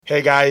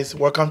Hey guys,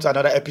 welcome to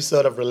another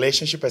episode of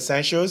Relationship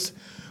Essentials.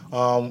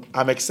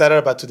 I'm excited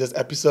about today's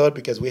episode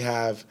because we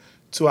have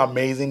two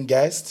amazing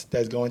guests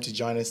that's going to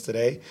join us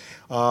today.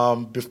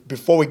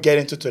 Before we get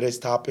into today's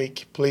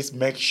topic, please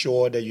make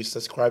sure that you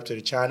subscribe to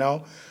the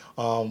channel.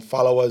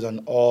 Follow us on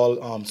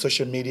all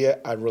social media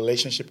at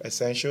Relationship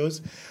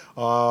Essentials.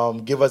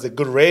 Give us a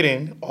good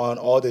rating on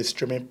all the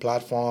streaming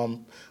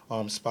platform,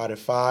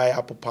 Spotify,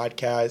 Apple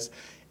Podcasts,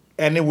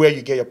 anywhere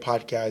you get your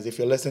podcast. If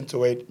you listen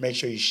to it, make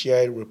sure you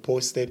share it,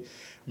 repost it. It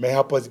may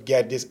help us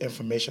get this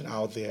information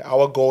out there.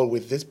 Our goal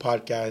with this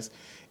podcast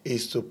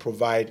is to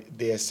provide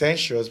the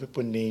essentials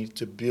people need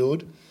to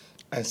build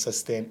and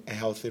sustain a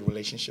healthy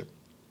relationship.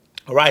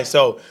 All right,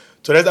 so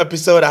today's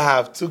episode, I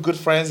have two good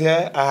friends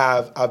here. I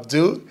have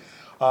Abdul,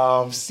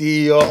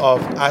 CEO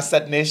of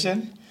Asset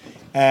Nation,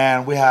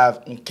 and we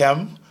have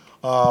Nkem,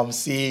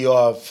 CEO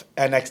of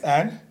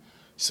NXN.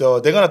 So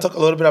they're going to talk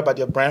a little bit about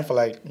your brand for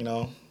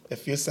a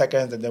few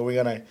seconds, and then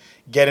we're going to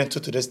get into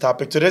today's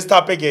topic. Today's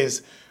topic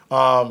is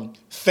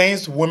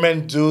things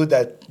women do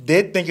that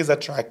they think is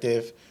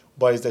attractive,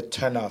 but is the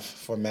turnoff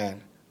for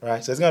men,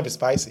 right? So it's going to be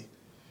spicy.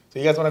 So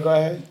you guys want to go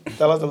ahead?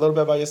 Tell us a little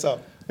bit about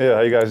yourself. Yeah, how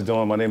you guys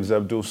doing? My name is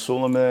Abdul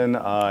Suleiman.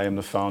 I am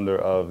the founder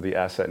of the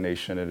Asset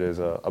Nation. It is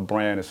a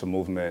brand, it's a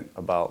movement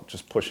about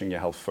just pushing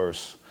your health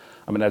first.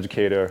 I'm an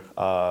educator.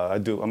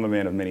 I'm a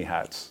man of many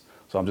hats,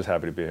 so I'm just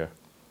happy to be here.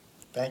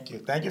 Thank you.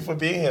 Thank you for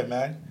being here,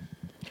 man.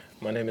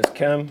 My name is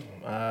Kim.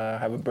 I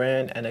have a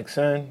brand,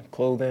 NXN,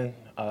 clothing,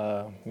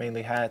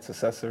 mainly hats,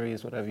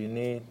 accessories, whatever you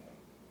need.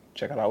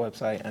 Check out our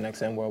website,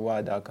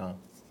 nxnworldwide.com.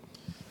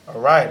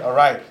 All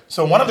right.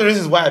 So one of the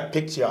reasons why I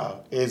picked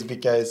y'all is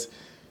because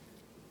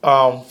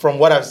from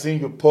what I've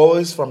seen you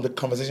post, from the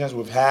conversations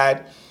we've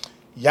had,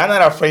 you're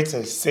not afraid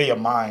to say your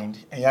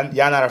mind, and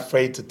you're not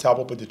afraid to tell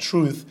people the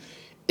truth,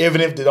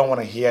 even if they don't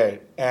want to hear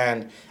it.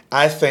 And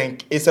I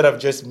think instead of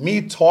just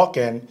me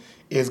talking,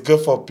 it's good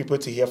for people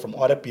to hear from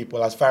other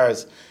people. As far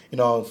as,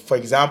 for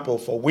example,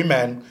 for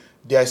women,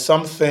 there are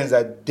some things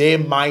that they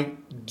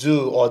might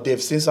do or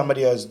they've seen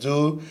somebody else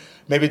do.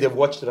 Maybe they've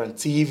watched it on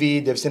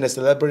TV, they've seen a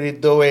celebrity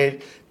do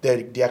it,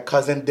 their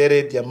cousin did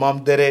it, their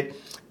mom did it,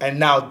 and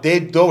now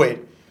they do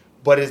it,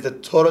 but it's the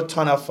total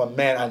turn off for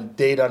men and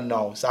they don't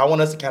know. So I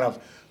want us to kind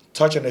of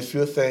touch on a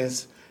few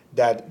things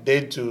that they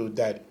do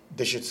that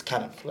they should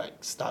kind of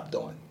stop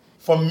doing.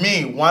 For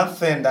me, one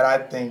thing that I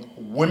think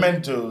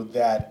women do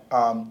that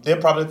they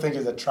probably think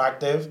is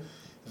attractive,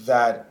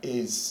 that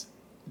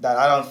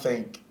I don't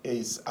think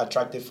is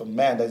attractive for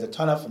men, that is a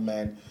turn off for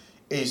men,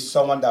 is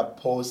someone that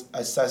posts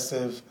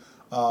excessive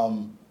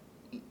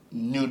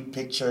nude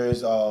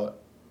pictures or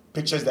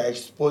pictures that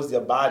expose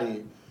their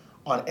body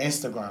on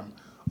Instagram.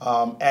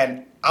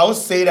 And I would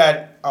say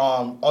that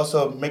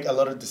also make a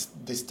lot of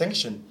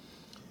distinction.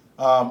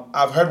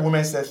 I've heard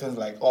women say things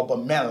like, oh, but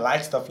men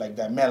like stuff like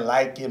that. Men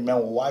like it, men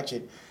will watch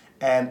it.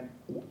 And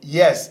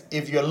yes,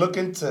 if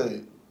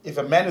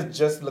a man is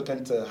just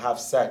looking to have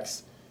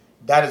sex,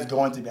 that is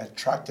going to be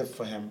attractive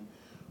for him.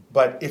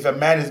 But if a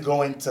man is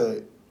going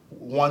to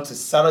want to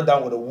settle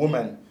down with a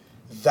woman,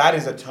 that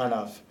is a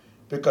turnoff.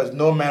 Because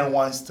no man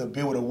wants to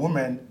be with a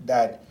woman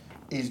that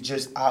is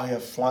just out here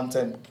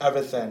flaunting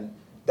everything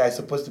that is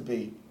supposed to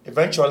be,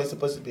 eventually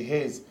supposed to be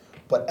his,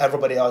 but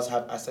everybody else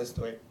have access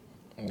to it.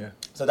 Yeah.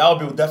 So that would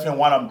be definitely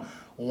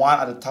one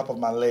at the top of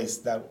my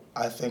list that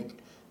I think,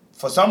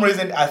 for some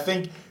reason, I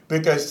think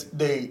because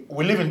we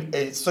live in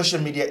a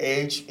social media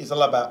age, it's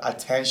all about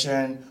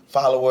attention,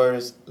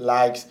 followers,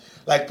 likes.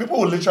 Like people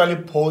will literally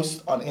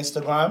post on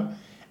Instagram,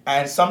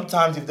 and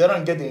sometimes if they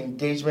don't get the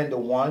engagement they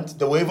want,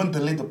 they will even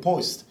delete the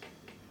post.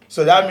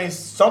 So that means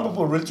some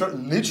people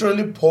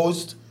literally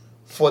post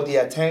for the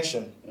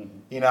attention,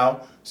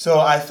 So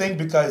I think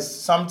because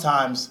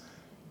sometimes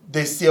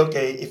they see,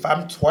 okay, if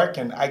I'm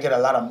twerking, I get a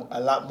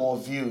lot more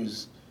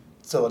views,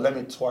 so let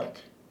me twerk.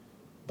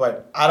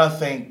 But I don't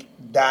think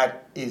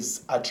that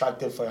is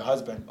attractive for a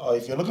husband. Or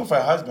if you're looking for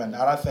a husband,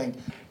 I don't think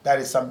that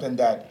is something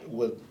that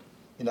would,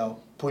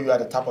 put you at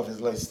the top of his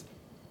list.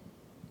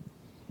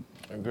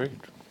 Agreed.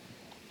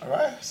 All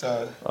right.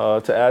 So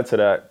To add to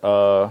that,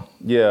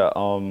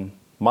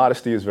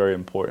 modesty is very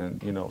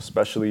important.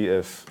 Especially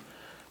if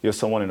you're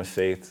someone in the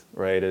faith,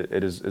 right?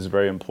 It is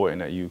very important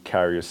that you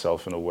carry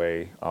yourself in a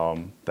way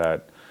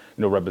that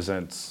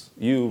represents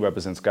you,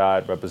 represents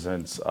God,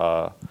 represents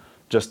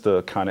just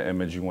the kind of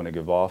image you want to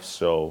give off.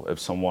 So if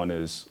someone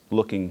is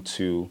looking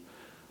to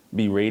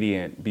be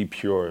radiant, be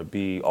pure,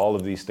 be all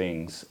of these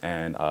things,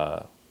 and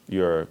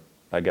your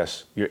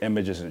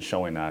image isn't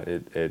showing that,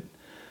 it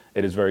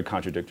is very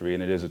contradictory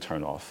and it is a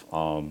turnoff.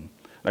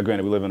 Now,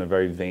 granted, we live in a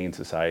very vain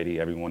society.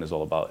 Everyone is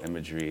all about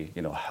imagery,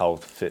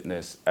 health,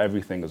 fitness.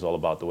 Everything is all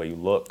about the way you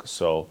look.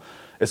 So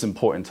it's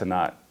important to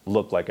not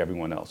look like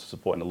everyone else. It's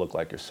important to look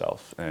like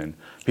yourself. And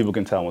people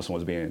can tell when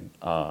someone's being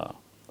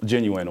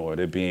genuine or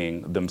they're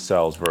being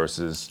themselves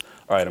versus,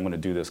 all right, I'm going to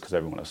do this because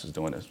everyone else is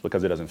doing this,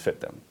 because it doesn't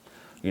fit them.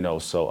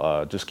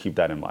 So just keep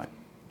that in mind.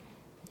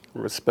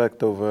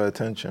 Respect over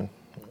attention.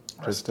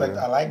 Respect,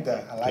 I like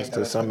that. I like just that.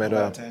 to sum it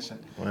up. Attention.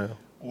 Yeah.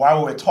 While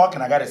we were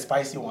talking, I got a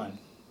spicy one.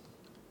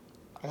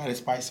 I got a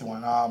spicy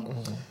one.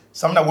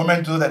 Something that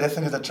women do that they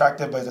think is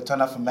attractive but is a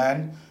turn off for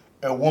men.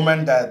 A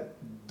woman that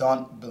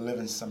don't believe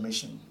in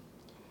submission.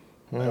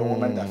 A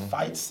woman that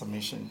fights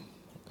submission.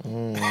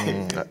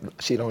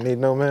 She don't need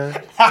no man.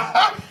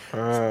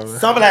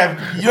 Something like,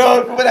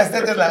 people that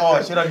say things like,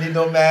 oh, she don't need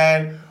no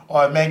man,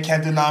 or a man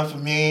can't do nothing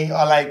for me,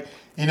 or like,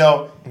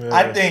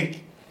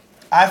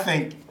 I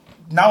think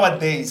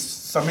nowadays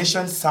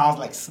submission sounds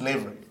like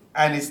slavery,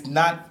 and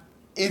that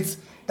is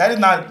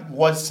not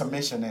what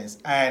submission is.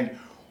 And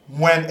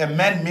when a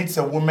man meets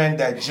a woman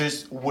that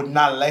just would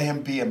not let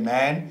him be a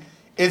man,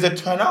 it's a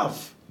turn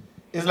off.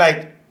 It's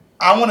like,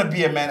 I want to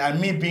be a man, and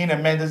me being a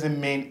man doesn't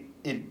mean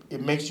it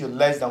makes you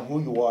less than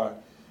who you are,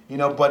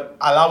 but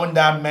allowing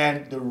that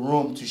man the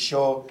room to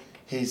show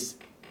his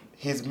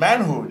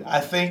manhood,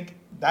 I think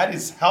that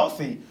is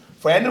healthy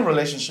for any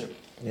relationship.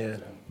 Yeah,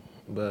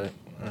 but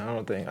I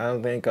don't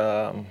think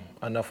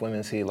enough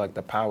women see like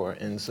the power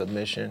in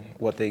submission,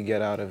 what they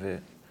get out of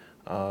it.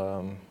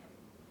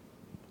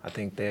 I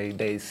think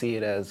they see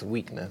it as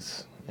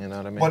weakness. You know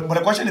what I mean? But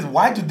the question is,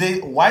 why do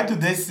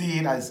they see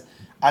it as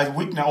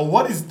weakness, or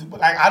what is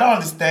like? I don't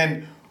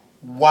understand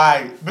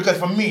why. Because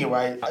for me,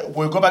 right,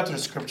 we'll go back to the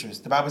scriptures.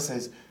 The Bible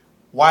says,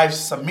 "Wives,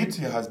 submit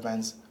to your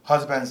husbands.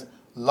 Husbands,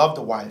 love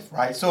the wife."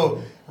 Right.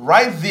 So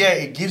right there,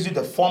 it gives you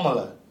the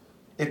formula.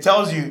 It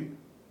tells you,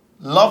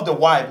 love the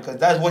wife because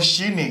that's what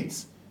she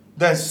needs.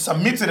 Then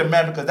submit to the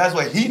man because that's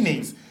what he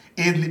needs.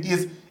 It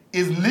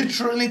is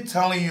literally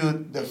telling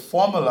you the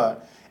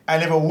formula.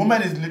 And if a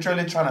woman is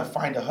literally trying to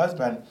find a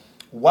husband,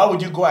 why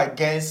would you go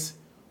against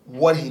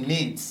what he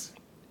needs?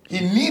 He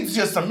needs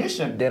your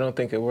submission. They don't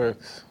think it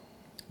works.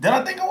 They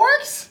don't think it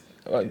works?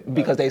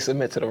 Because they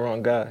submit to the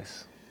wrong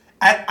guys.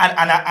 And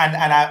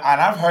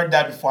I've heard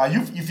that before.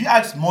 If you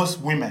ask most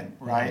women,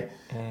 right,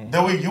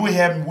 you will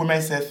hear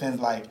women say things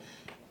like,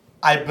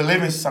 I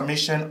believe in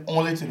submission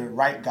only to the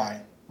right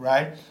guy,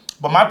 right?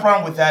 But my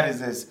problem with that is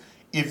this.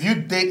 If you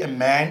date a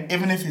man,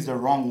 even if he's the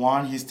wrong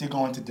one, he's still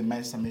going to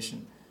demand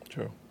submission.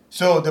 True.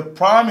 So the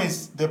problem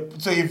is,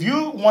 so if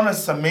you want to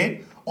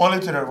submit only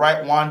to the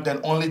right one, then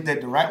only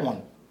date the right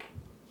one.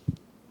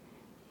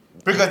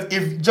 Because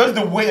if just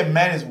the way a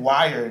man is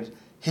wired,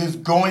 he's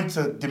going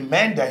to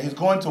demand that. He's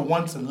going to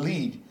want to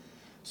lead.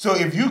 So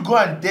if you go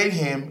and date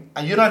him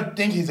and you don't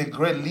think he's a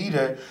great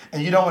leader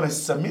and you don't want to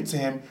submit to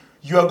him,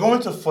 you are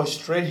going to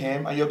frustrate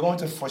him and you're going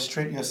to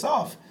frustrate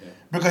yourself. Yeah.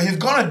 Because he's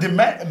going to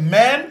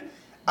demand,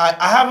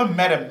 I haven't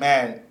met a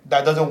man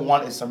that doesn't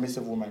want a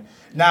submissive woman.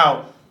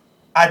 Now,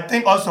 I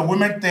think also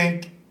women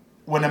think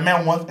when a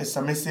man wants a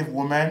submissive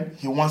woman,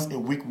 he wants a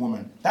weak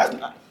woman.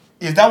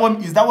 Is that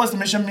what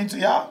submission means to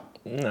y'all?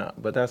 No,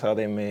 but that's how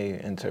they may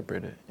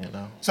interpret it,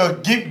 So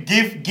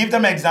give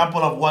them an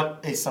example of what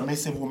a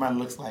submissive woman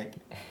looks like.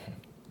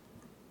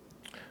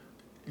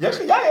 I'm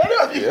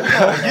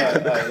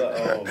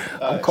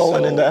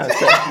calling in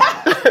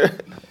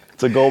that.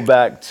 To go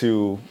back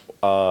to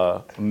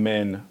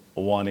men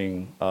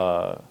wanting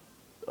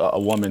a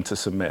woman to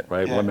submit,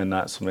 right? Yeah. Women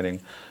not submitting.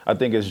 I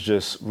think it's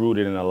just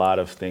rooted in a lot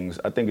of things.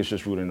 I think it's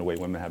just rooted in the way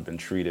women have been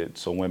treated.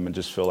 So women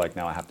just feel like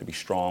now I have to be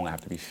strong, I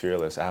have to be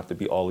fearless, I have to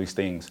be all these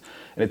things.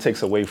 And it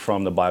takes away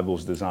from the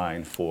Bible's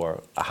design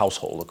for a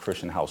household, a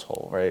Christian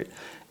household, right?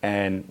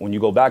 And when you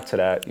go back to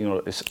that,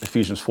 it's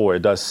Ephesians 4,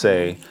 it does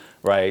say,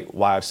 right,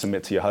 wives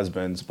submit to your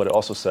husbands, but it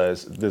also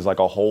says there's like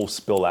a whole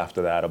spill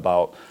after that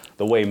about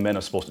the way men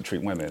are supposed to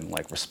treat women,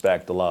 like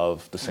respect,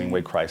 love, the same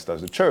way Christ does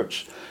the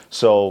church.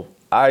 So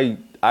I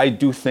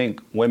do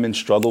think women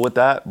struggle with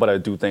that, but I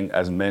do think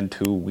as men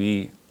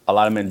too, a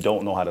lot of men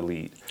don't know how to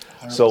lead.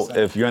 100%. So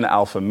if you're an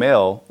alpha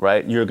male,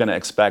 right, you're going to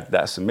expect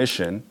that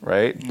submission,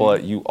 right? Mm-hmm.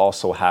 But you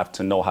also have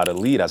to know how to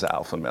lead as an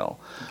alpha male.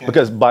 Okay.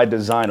 Because by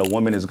design, a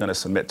woman is going to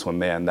submit to a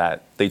man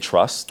that they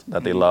trust,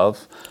 that they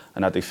love,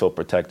 and that they feel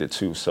protected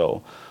too.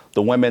 So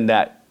the women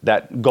that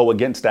go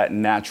against that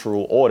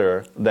natural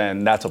order,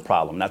 then that's a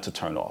problem. That's a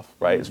turnoff,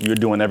 right? Mm-hmm. You're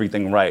doing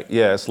everything right.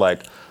 Yeah, it's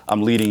like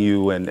I'm leading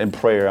you in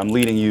prayer. I'm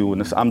leading you,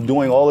 and I'm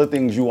doing all the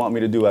things you want me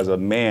to do as a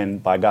man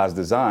by God's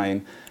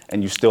design,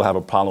 and you still have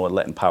a problem with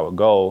letting power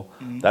go.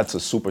 Mm-hmm. That's a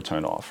super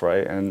turnoff,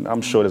 right? And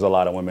I'm sure there's a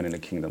lot of women in the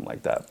kingdom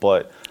like that.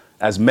 But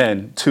as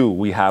men, too,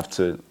 we have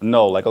to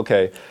know, like,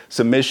 okay,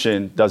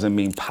 submission doesn't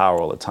mean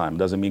power all the time. It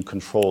doesn't mean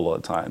control all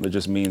the time. It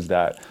just means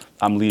that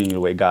I'm leading you the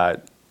way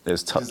God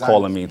is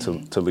calling me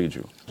to lead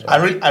you. I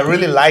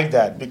really like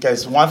that,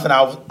 because one thing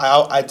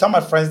I tell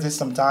my friends this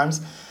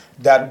sometimes,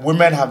 that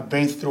women have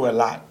been through a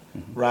lot,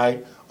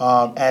 right?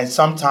 And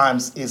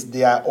sometimes it's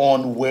their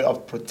own way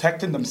of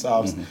protecting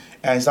themselves,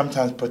 and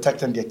sometimes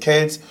protecting their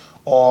kids,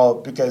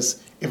 or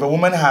because if a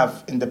woman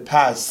have in the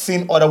past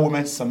seen other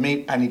women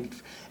submit and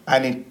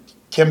it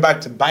came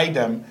back to bite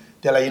them,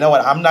 they're like, you know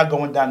what, I'm not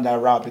going down that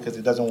route because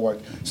it doesn't work.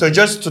 So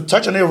just to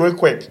touch on it real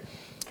quick,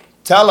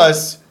 tell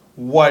us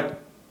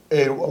what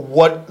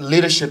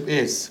leadership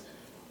is.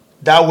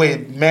 That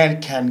way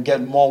men can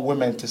get more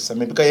women to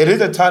submit, because it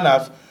is a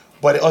turnoff,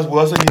 but we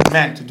also need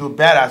men to do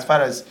better as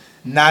far as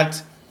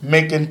not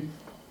making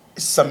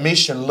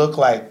submission look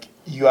like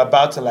you're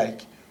about to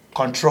like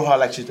control her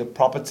like she's a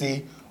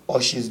property, or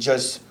she's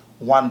just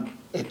want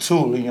a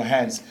tool in your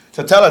hands.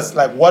 So tell us,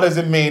 like, what does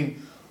it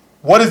mean?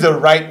 What is the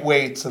right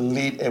way to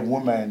lead a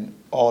woman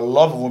or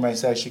love a woman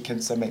so she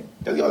can submit?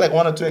 Just give like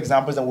 1 or 2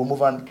 examples, and we'll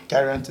move on,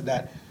 carry on to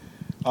that.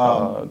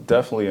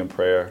 Definitely in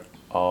prayer.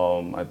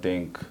 I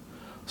think,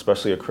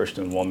 especially a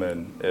Christian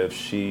woman,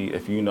 if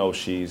you know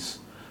she has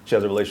a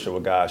relationship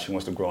with God, she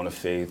wants to grow in the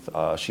faith,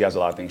 she has a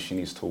lot of things she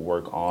needs to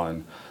work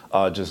on,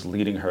 just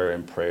leading her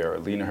in prayer,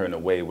 leading her in a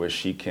way where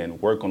she can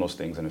work on those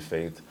things in the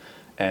faith.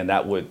 And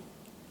that would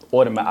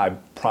I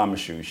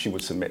promise you, she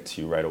would submit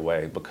to you right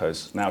away,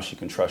 because now she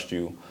can trust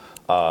you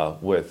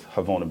with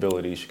her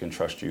vulnerability, she can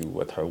trust you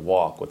with her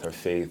walk, with her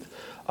faith,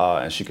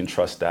 and she can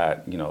trust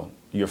that,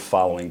 you're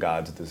following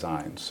God's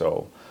design.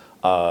 So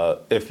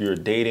if you're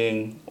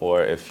dating,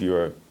 or if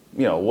you're,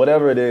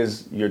 whatever it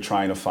is you're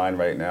trying to find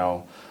right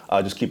now,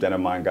 just keep that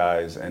in mind,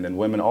 guys. And then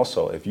women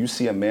also, if you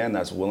see a man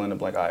that's willing to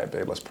be like, all right,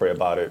 babe, let's pray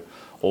about it,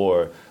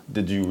 or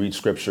did you read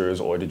scriptures,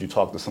 or did you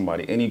talk to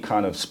somebody, any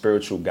kind of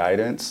spiritual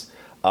guidance,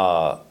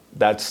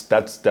 that's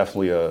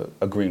definitely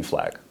a green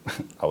flag,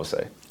 I would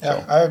say.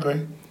 Yeah, so. I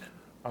agree.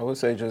 I would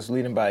say just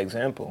leading by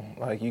example.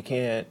 Like, you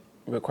can't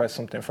request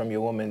something from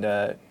your woman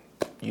that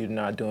you're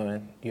not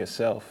doing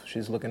yourself.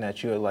 She's looking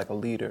at you like a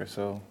leader,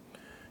 so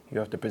you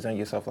have to present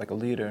yourself like a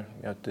leader.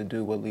 You have to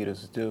do what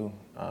leaders do,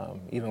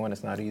 even when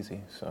it's not easy.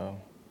 So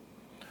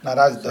Now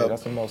that's dope.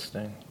 that's the most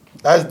thing.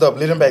 That's dope.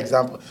 Leading by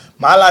example.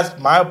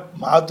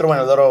 I'll throw in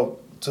a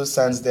little 2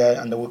 cents there,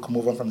 and then we can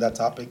move on from that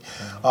topic.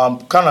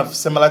 Kind of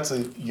similar to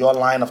your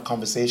line of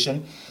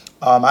conversation.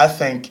 I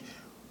think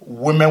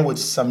women would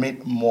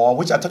submit more,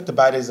 which I talked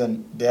about is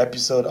in the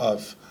episode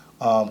of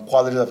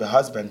Qualities of a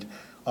Husband.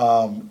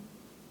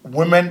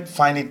 Women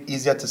find it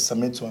easier to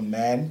submit to a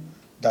man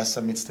that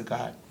submits to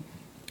God,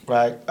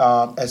 right?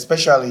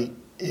 Especially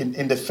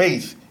in the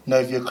faith.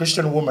 If you're a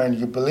Christian woman,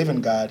 you believe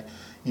in God,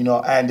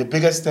 and the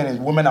biggest thing is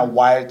women are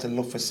wired to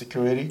look for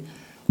security.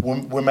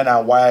 Women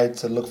are wired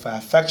to look for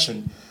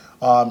affection.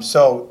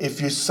 So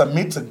if you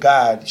submit to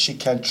God, she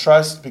can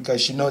trust because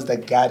she knows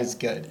that God is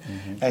good.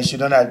 Mm-hmm. And she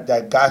knows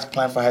that God's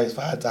plan for her is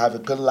for her to have a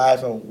good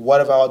life and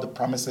whatever all the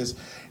promises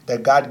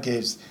that God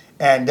gives.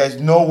 And there's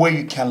no way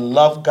you can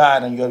love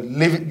God and you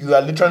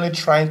are literally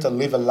trying to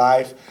live a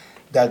life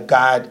that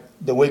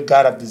the way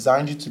God has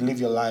designed you to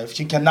live your life.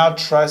 She can now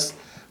trust,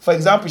 for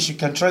example, she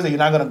can trust that you're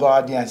not going to go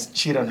out there and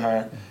cheat on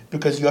her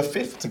because you are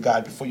faithful to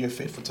God before you're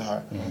faithful to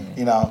her.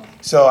 Mm-hmm.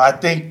 So I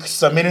think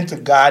submitting to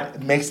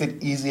God makes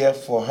it easier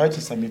for her to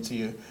submit to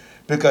you,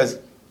 because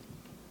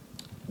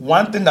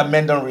one thing that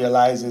men don't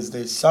realize is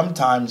that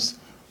sometimes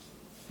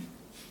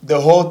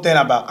the whole thing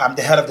about I'm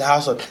the head of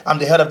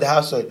the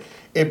household,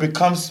 it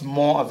becomes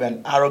more of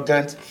an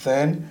arrogant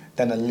thing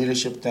than a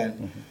leadership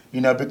thing.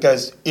 Mm-hmm.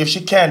 Because if she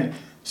can,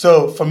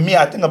 so for me,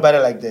 I think about it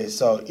like this.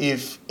 So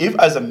if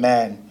as a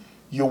man,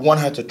 you want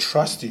her to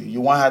trust you, you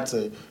want her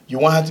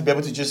to be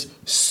able to just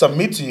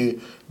submit to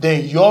you,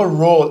 then your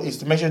role is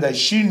to make sure that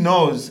she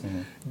knows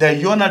that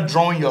you're not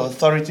drawing your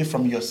authority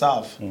from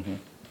yourself. Mm-hmm.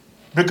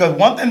 Because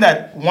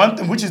one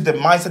thing which is the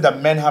mindset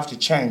that men have to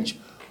change,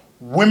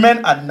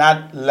 women are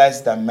not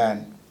less than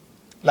men.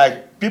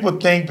 Like, people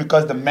think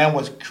because the man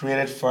was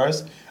created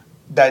first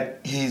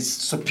that he's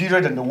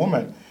superior than the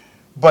woman.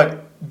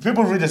 But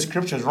people read the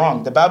scriptures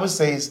wrong. The Bible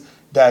says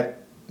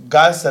that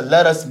God said,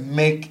 let us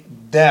make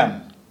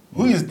them.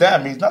 Who is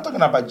them? He's not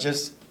talking about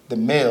just the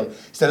male. He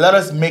said, let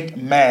us make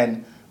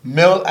man,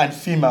 male and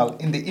female,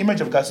 in the image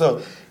of God.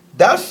 So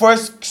that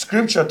first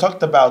scripture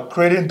talked about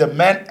creating the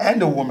man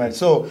and the woman.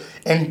 So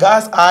in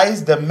God's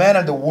eyes, the man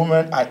and the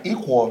woman are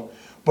equal.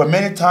 But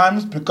many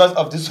times, because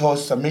of this whole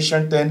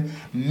submission thing,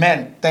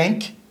 men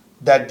think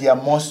that they are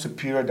more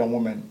superior than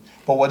women.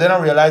 But what they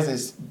don't realize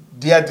is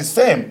they are the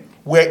same.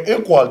 We're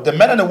equal. The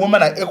men and the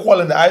woman are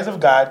equal in the eyes of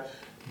God.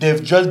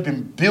 They've just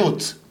been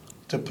built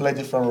to play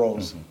different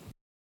roles. Mm-hmm.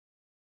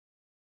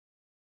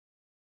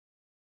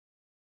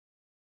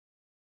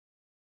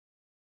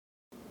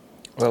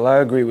 Well, I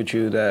agree with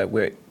you that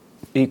we're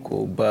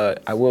equal,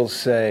 but I will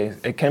say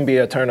it can be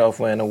a turnoff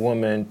when a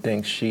woman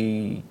thinks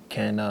she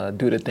can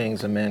do the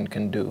things a man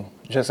can do,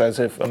 just as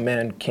if a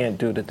man can't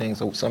do the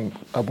things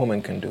a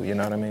woman can do. You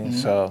know what I mean? Mm-hmm.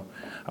 So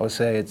I would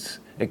say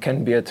it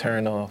can be a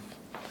turnoff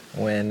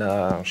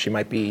when she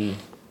might be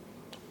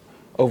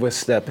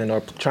overstepping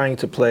or trying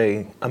to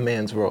play a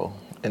man's role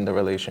in the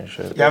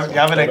relationship. You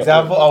have an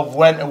example of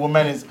when a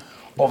woman is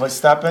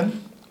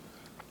overstepping?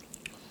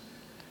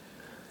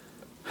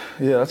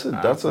 Yeah, that's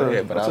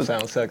I'll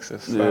sound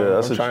sexist.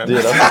 So that's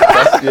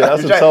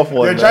a tough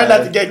one. You're trying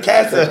not to get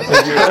cancer.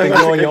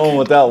 You're on your own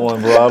with that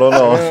one, bro. I don't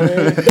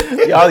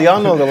know.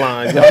 Y'all know the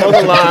lines. Y'all know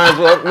the lines.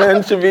 What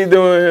men should be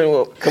doing.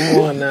 Well, come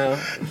on now.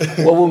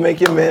 What will make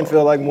your man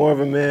feel like more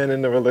of a man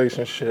in the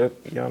relationship?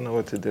 Y'all know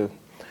what to do.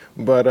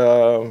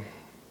 But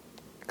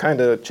kind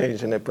of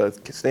changing it,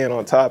 but staying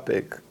on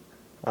topic.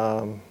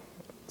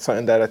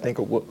 Something that I think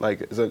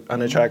is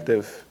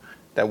unattractive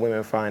that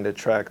women find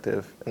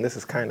attractive, and this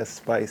is kind of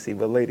spicy,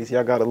 but ladies,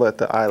 y'all gotta let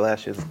the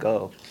eyelashes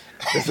go.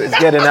 It's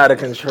getting out of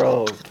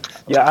control.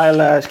 Your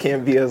eyelash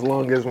can't be as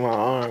long as my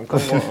arm.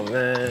 Come on,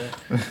 man.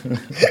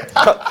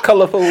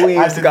 Colorful I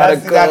weaves did gotta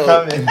not see that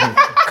go. coming.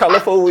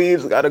 Colorful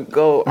weaves gotta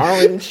go.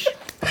 Orange,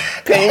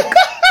 pink,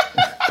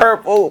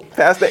 purple,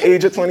 past the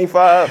age of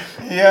 25.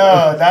 Yo,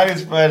 that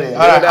is funny.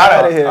 All right,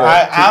 that outta here.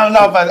 I don't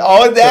know about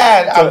all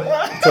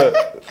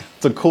that.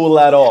 To cool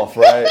that off,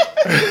 right?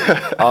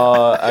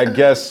 I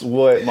guess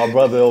what my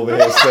brother over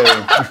here is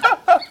saying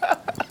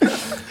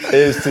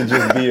is to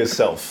just be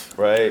yourself,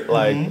 right?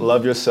 Like,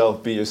 love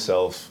yourself, be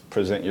yourself,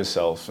 present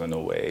yourself in a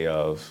way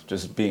of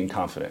just being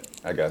confident,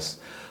 I guess.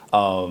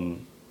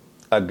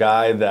 A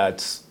guy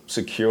that's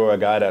secure, a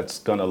guy that's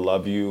gonna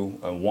love you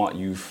and want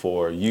you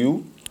for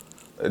you,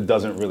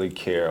 doesn't really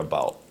care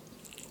about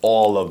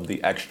all of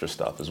the extra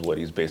stuff, is what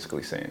he's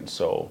basically saying.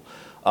 So,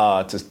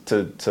 So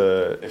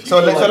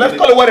let's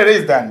call it what it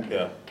is then.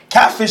 Yeah.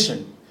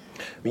 Catfishing.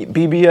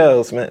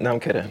 BBLs, man. No, I'm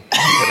kidding.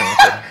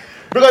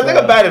 Because think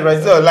about it,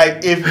 right? So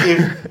like if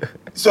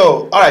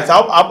so, all right.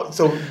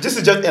 So this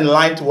is just in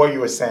line to what you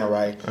were saying,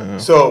 right?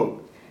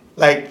 So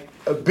like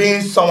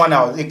being someone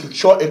else, it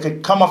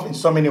could come off in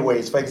so many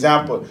ways. For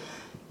example,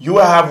 you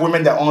will have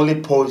women that only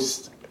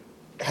post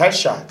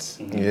headshots.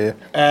 Yeah.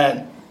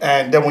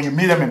 And then when you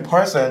meet them in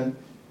person,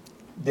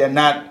 they're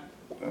not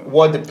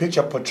what the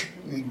picture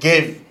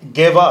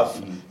gave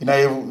off. You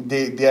know,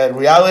 their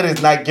reality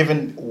is not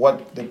given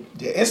what the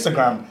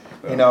Instagram,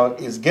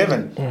 is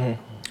given.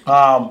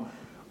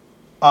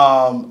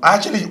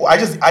 Actually, I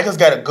just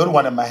got a good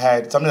one in my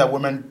head. Something that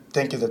women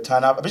think is a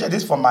turn up. This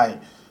is for my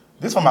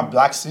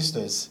black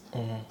sisters.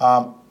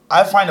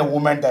 I find a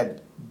woman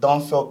that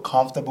don't feel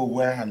comfortable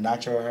wearing her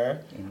natural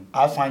hair.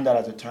 I find that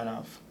as a turn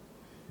off.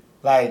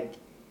 Like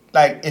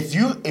if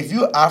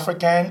you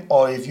African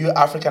or if you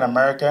African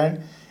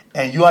American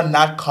and you are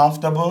not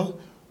comfortable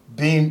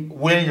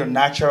wearing your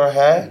natural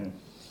hair,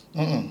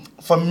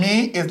 for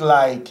me it's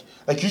like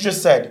you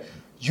just said,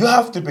 you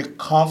have to be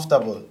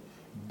comfortable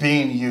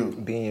being you.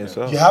 Being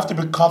yourself. You have to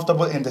be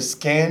comfortable in the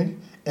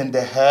skin, in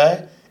the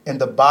hair, in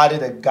the body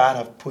that God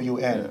have put you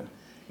in. Yeah.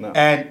 No.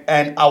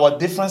 And our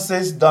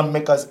differences don't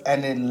make us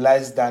any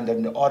less than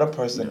the other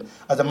person. Yeah.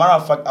 As a matter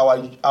of fact,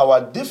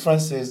 our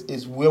differences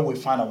is where we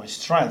find our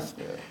strength.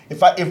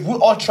 Yeah. If we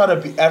all try to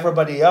be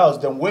everybody else,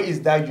 then where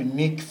is that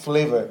unique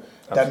flavor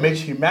that makes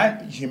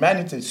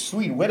humanity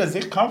sweet? Where does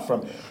it come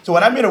from? Yeah. So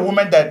when I meet a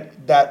woman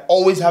that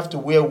always have to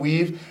wear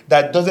weave,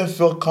 that doesn't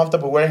feel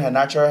comfortable wearing her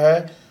natural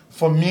hair,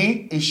 for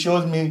me, it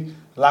shows me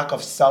lack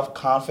of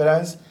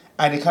self-confidence,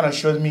 and it kind of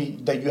shows me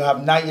that you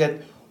have not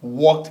yet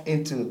walked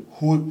into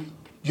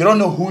you don't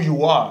know who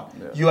you are.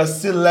 Yeah. You are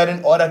still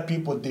letting other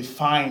people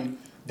define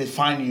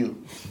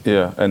you.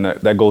 Yeah, and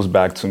that goes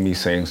back to me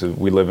saying so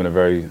we live in a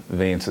very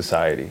vain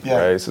society,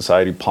 right?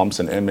 Society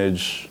pumps an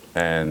image,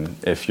 and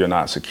if you're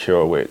not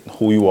secure with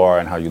who you are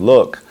and how you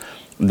look,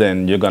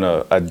 then you're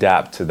gonna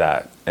adapt to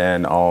that.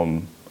 And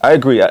I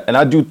agree, and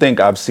I do think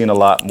I've seen a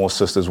lot more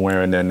sisters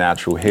wearing their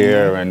natural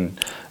hair, and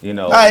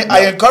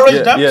I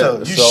encourage them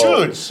to.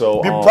 You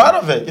should be proud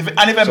of it.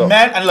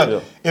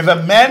 If a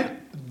man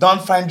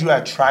don't find you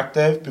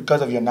attractive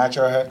because of your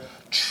natural hair,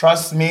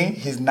 trust me,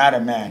 he's not a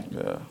man.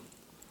 Yeah.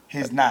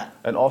 He's not.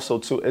 And also,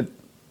 too,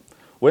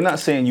 we're not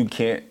saying you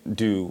can't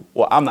do,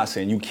 well, I'm not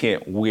saying you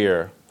can't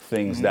wear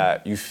things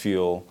that you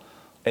feel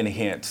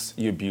enhance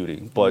your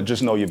beauty, but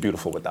just know you're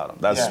beautiful without them.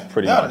 That's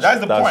pretty much.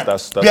 That's the point.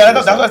 That's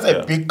what I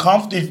said. Be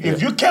comfortable.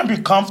 If you can't be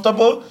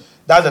comfortable,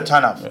 that's a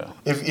turn off. Yeah.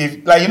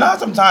 If like, how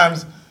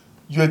sometimes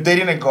you're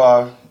dating a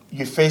girl,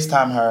 you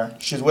FaceTime her,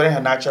 she's wearing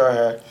her natural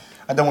hair,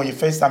 and then when you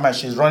FaceTime her,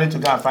 she's running to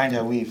go and find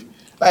her weave.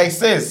 Like,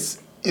 sis,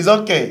 it's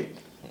okay.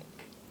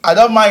 I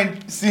don't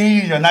mind seeing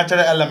you in your natural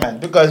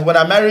element, because when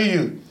I marry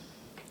you,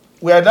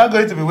 we are not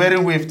going to be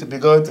wearing weave to be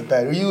going to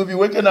bed. You will be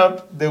waking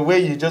up the way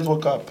you just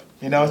woke up.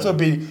 So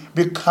be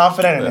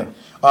confident in it.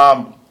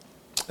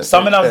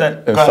 Something else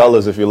that... And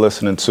fellas, if you're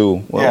listening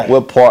too,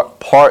 we're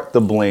part the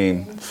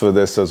blame for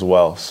this as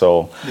well.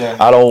 So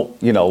I don't,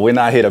 we're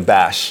not here to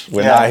bash.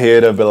 We're not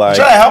here to be like...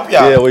 Try to help you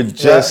out.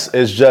 Yeah,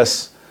 it's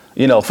just,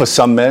 for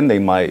some men, they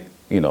might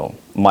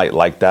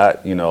like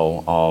that.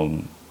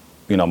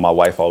 My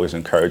wife always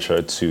encouraged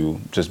her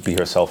to just be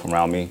herself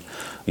around me,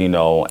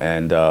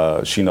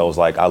 and she knows,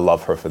 like, I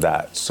love her for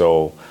that.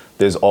 So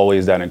there's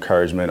always that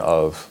encouragement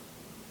of,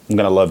 I'm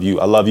gonna love you.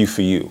 I love you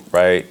for you,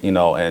 right?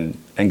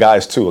 And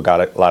guys too. I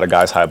got a lot of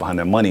guys hide behind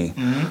their money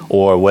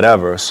or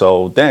whatever.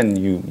 So then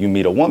you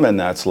meet a woman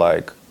that's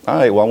like, all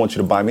right, well, I want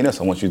you to buy me this.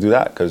 I want you to do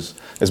that, because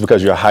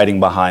you're hiding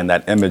behind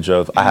that image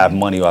of I have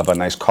money, or I have a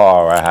nice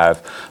car, or I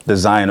have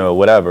designer, or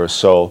whatever.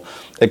 So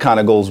it kind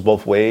of goes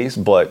both ways.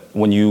 But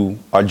when you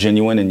are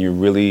genuine and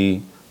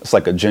it's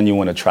like a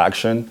genuine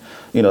attraction,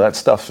 that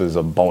stuff is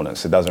a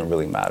bonus. It doesn't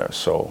really matter.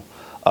 So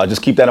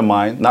just keep that in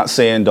mind. Not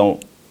saying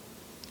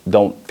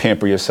don't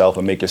pamper yourself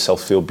and make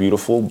yourself feel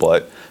beautiful,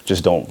 but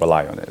just don't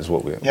rely on it, is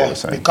what we're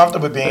saying. Be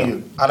comfortable being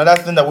you. Another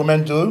thing that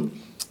women do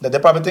that they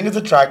probably think is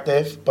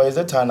attractive, but is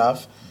a turn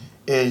off,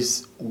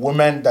 is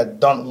women that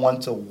don't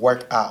want to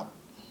work out.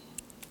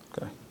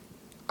 Okay.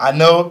 I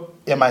know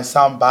it might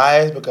sound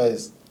biased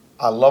because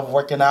I love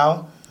working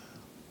out,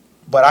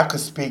 but I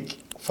could speak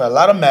for a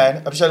lot of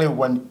men, especially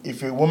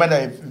if you're a woman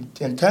that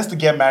intends to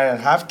get married and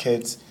have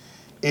kids,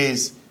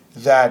 is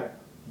that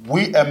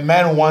a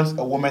man wants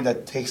a woman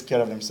that takes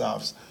care of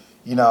themselves.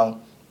 You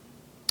know,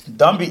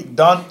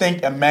 don't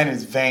think a man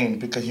is vain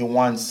because he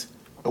wants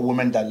a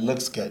woman that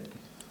looks good.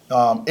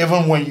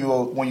 Even when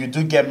you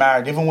do get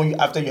married, even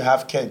after you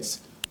have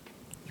kids,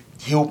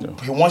 he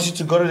wants you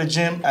to go to the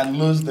gym and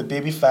lose the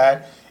baby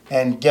fat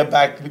and get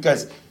back,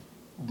 because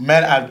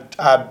men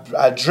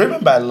are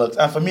driven by looks.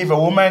 And for me, if a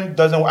woman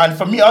doesn't, and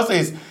for me also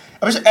is,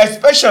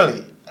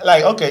 especially,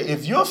 like, okay,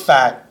 if you're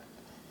fat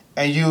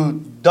and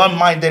you don't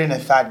mind dating a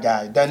fat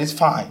guy, then it's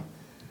fine.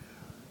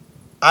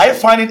 I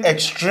find it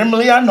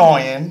extremely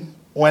annoying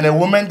when a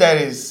woman that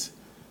is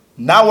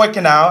not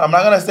working out, I'm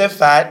not going to say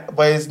fat,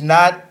 but is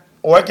not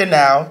working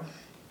out,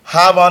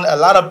 have on a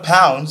lot of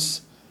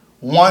pounds,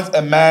 wants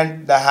a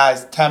man that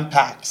has 10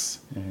 packs.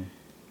 Mm-hmm.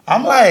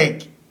 I'm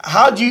like,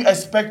 how do you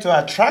expect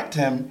to attract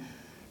him?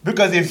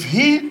 Because if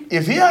he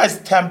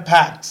has 10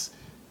 packs,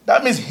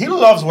 that means he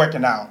loves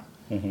working out.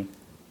 Mm-hmm.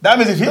 That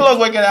means if he loves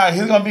working out,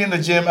 he's gonna be in the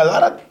gym. A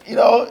lot of,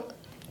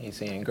 he's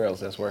seeing girls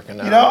that's working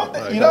out.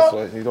 That's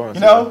what he's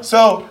doing.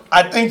 So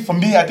I think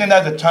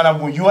that's the turn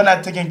up when you are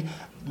not taking.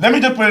 Let me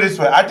just put it this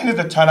way. I think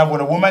it's the turn up when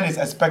a woman is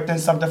expecting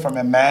something from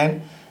a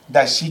man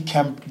that she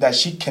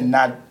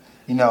cannot,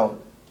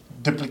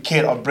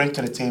 duplicate or bring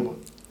to the table.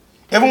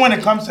 Even when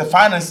it comes to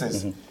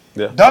finances,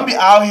 don't be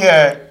out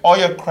here, all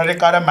your credit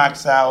card are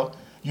maxed out.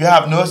 You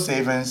have no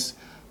savings,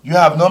 you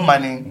have no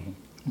money,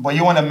 but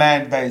you want a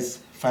man that is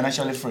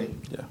financially free.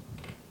 Yeah,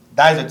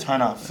 that is a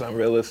turnoff. It's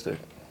unrealistic.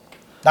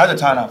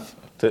 That's a turnoff.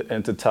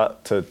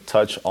 To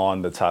touch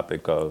on the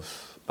topic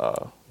of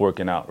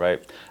working out, right?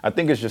 I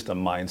think it's just a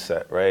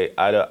mindset, right?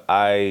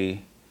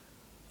 I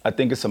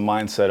think it's a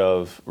mindset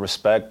of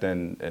respect,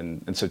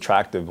 and it's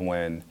attractive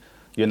when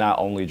you're not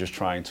only just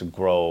trying to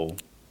grow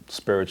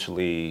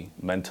spiritually,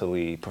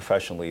 mentally,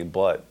 professionally,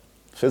 but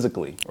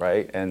physically,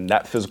 right? And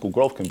that physical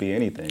growth can be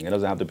anything. It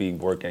doesn't have to be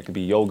working. It could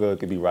be yoga, it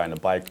could be riding a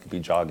bike, it could be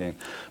jogging.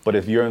 But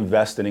if you're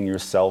investing in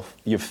yourself,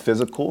 your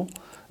physical,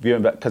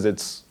 because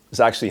it's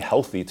actually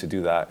healthy to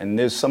do that. And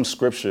there's some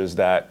scriptures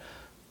that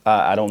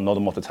I don't know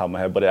them off the top of my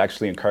head, but it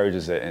actually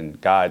encourages it,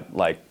 and God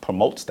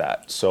promotes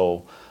that.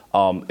 So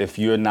if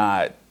you're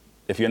not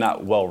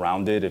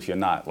well-rounded, if you're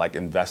not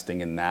investing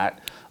in that,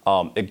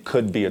 it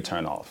could be a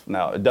turnoff.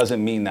 Now, it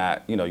doesn't mean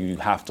that you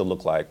have to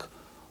look like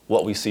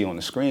what we see on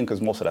the screen,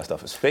 because most of that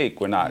stuff is fake.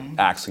 We're not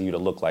asking you to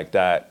look like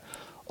that,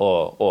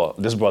 or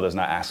this brother's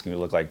not asking you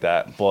to look like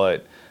that,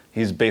 but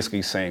he's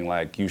basically saying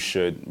you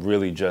should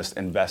really just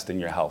invest in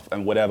your health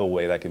in whatever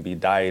way. That could be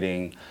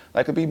dieting,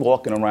 that could be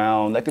walking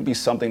around, that could be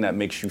something that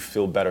makes you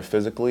feel better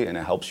physically and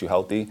it helps you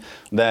healthy.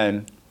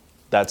 Then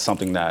that's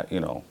something that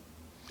it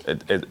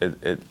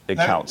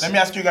counts. Let me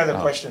ask you guys a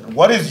question.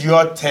 What is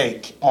your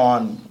take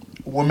on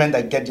women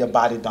that get their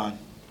body done?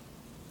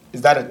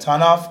 Is that a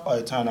turn off or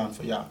a turn on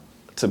for y'all?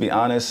 To be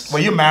honest,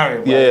 well, you're married,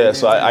 right? Yeah,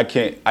 so I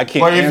can't but answer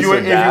that. If you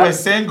were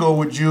single,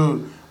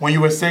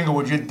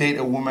 would you date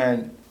a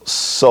woman?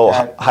 So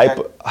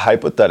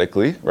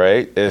hypothetically,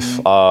 right?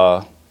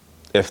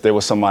 If there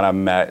was someone I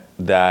met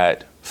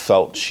that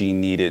felt she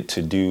needed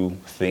to do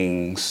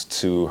things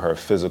to her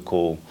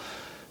physical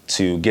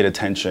to get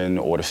attention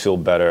or to feel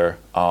better,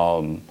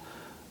 I'm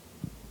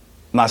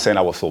not saying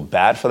I would feel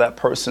bad for that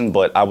person,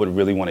 but I would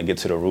really want to get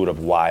to the root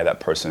of why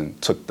that person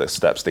took the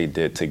steps they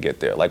did to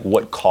get there.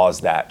 What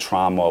caused that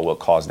trauma, what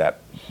caused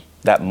that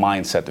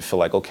mindset to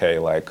feel okay,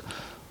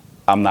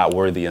 I'm not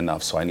worthy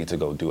enough, so I need to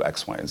go do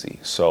X, Y, and Z.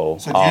 So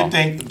do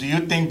you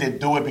think they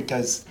do it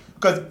because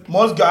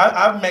most guys,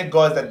 I've met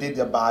guys that did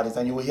their bodies,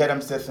 and you will hear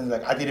them say things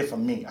like, I did it for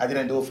me. I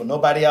didn't do it for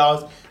nobody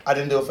else. I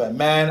didn't do it for a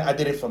man. I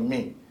did it for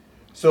me.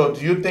 So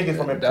do you think it's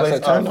from a place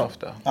of... That's a turn-off,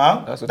 though.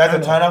 Huh? That's a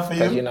turn-off for you?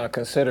 Because you're not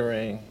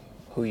considering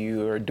who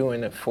you are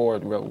doing it for,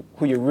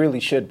 who you really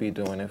should be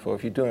doing it for.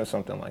 If you're doing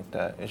something like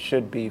that, it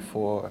should be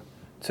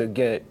to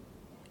get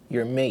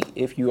your mate.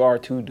 If you are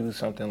to do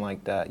something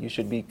like that, you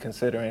should be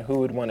considering who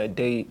would want to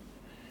date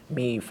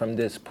me from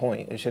this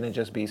point. It shouldn't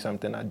just be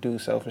something I do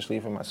selfishly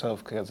for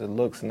myself because it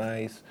looks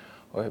nice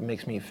or it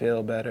makes me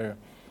feel better.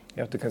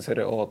 You have to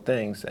consider all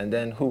things. And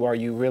then who are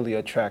you really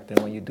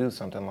attracting when you do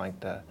something like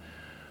that?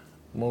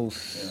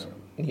 Most,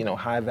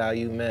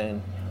 high-value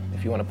men,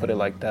 if you want to put it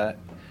like that,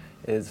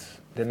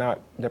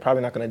 they're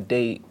probably not going to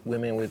date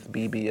women with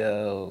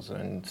BBLs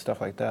and stuff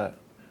like that.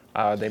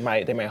 They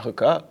might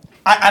hook up.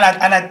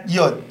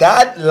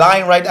 That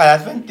line right there, I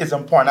think is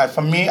important.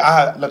 For me,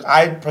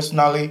 I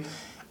personally,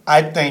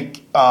 I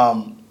think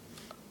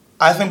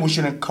we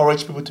should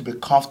encourage people to be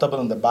comfortable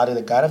in the body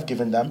that God has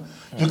given them.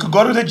 You could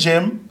go to the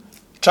gym,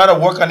 try to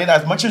work on it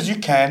as much as you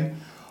can,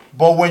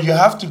 but when you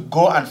have to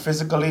go and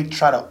physically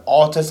try to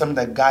alter something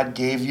that God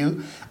gave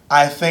you,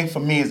 I think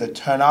for me is a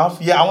turnoff.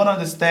 Yeah, I want to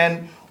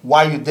understand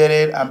why you did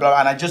it and blah,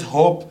 and I just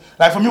hope,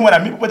 for me, when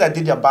I meet people that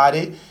did their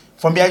body,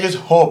 for me, I just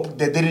hope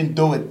they didn't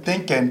do it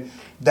thinking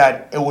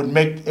that it would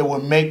make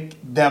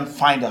them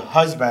find a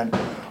husband.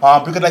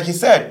 Because like he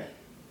said,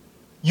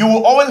 you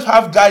will always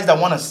have guys that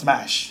want to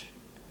smash.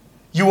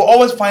 You will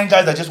always find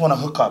guys that just want to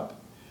hook up.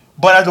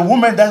 But as a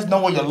woman, that's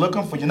not what you're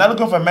looking for. You're not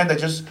looking for a man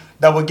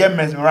that will get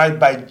mesmerized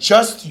by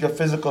just your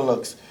physical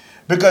looks.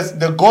 Because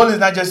the goal is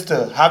not just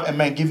to have a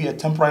man give you a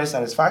temporary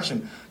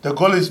satisfaction. The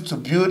goal is to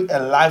build a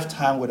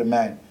lifetime with a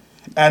man.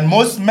 And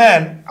most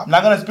men, I'm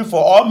not going to speak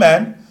for all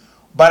men,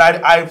 but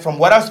I from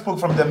what I've spoken,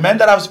 from the men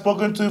that I've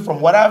spoken to, from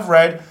what I've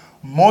read,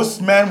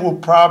 most men will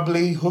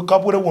probably hook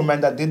up with a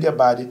woman that did their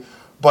body.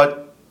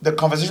 But the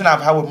conversation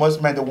I've had with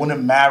most men, they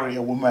wouldn't marry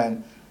a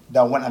woman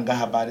that went and got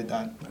her body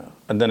done. Yeah.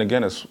 And then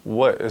again,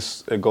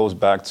 it goes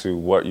back to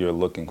what you're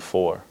looking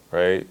for,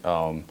 right?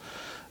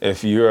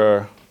 If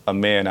you're a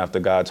man after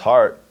God's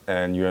heart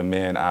and you're a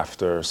man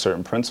after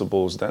certain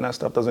principles, then that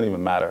stuff doesn't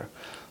even matter.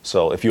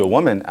 So if you're a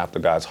woman after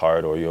God's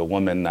heart, or you're a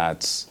woman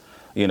that's,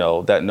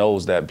 that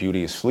knows that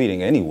beauty is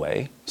fleeting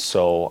anyway.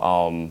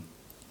 So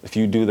if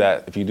you do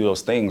that, if you do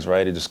those things,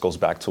 right, it just goes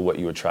back to what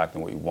you attract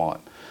and what you want.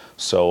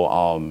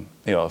 So,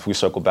 if we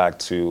circle back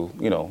to,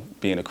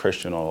 being a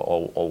Christian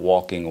or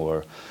walking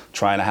or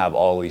trying to have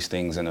all these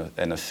things in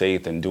a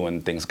faith and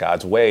doing things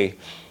God's way,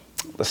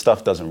 the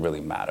stuff doesn't really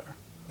matter,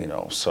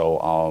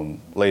 So,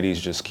 ladies,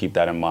 just keep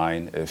that in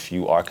mind. If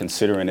you are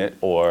considering it,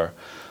 or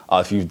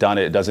if you've done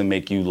it, it doesn't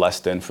make you less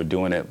than for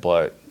doing it,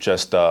 but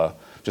just a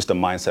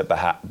mindset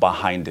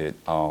behind it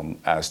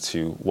as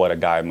to what a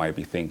guy might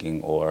be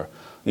thinking, or,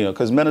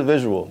 because men are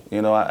visual.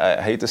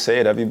 I hate to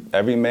say it,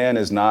 every man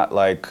is not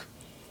like,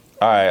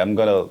 all right, I'm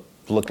going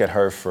to look at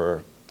her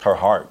for her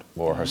heart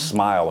or her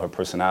smile, her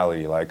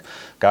personality. Like,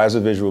 guys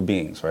are visual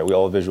beings, right? We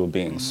all are visual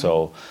beings.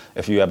 So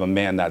if you have a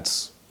man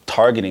that's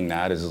targeting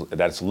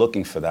that's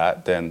looking for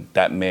that, then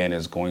that man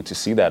is going to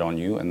see that on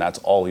you, and that's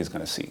all he's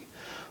going to see.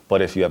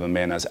 But if you have a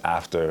man that's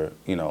after,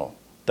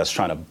 that's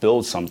trying to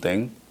build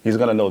something, he's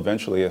going to know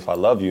eventually, if I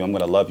love you, I'm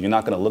going to love you. You're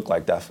not going to look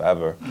like that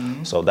forever.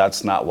 So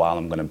that's not why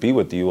I'm going to be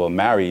with you or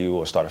marry you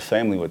or start a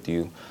family with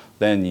you.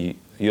 Then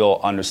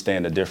you'll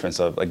understand the difference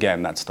of,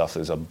 again, that stuff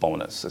is a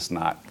bonus. It's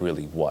not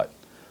really what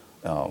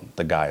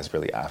the guy is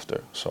really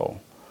after. So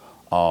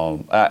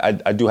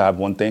I do have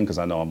one thing, because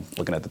I know I'm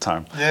looking at the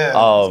time. Yeah,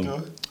 that's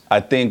good. I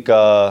think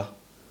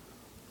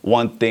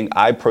one thing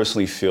I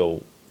personally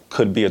feel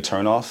could be a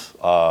turnoff,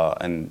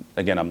 and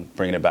again, I'm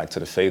bringing it back to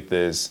the faith,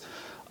 is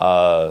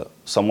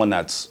someone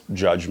that's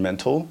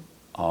judgmental,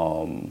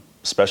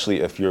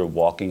 especially if you're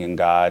walking in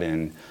God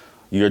and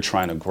you're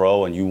trying to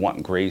grow and you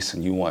want grace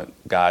and you want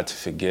God to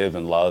forgive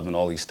and love and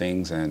all these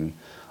things, and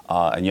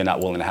you're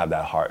not willing to have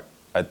that heart.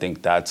 I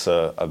think that's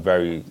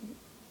very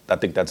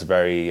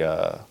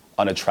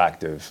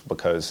unattractive,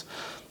 because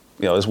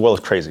this world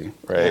is crazy,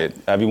 right? Yeah.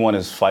 Everyone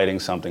is fighting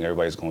something.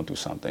 Everybody's going through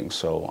something.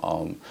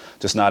 So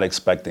just not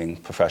expecting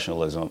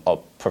perfectionism,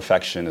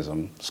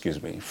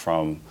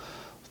 from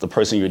the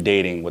person you're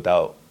dating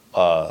without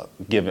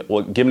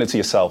giving it to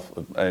yourself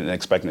and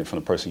expecting it from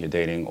the person you're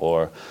dating,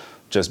 or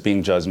just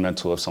being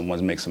judgmental if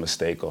someone makes a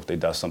mistake, or if they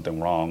does something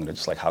wrong. They're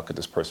just like, how could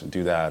this person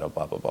do that? Or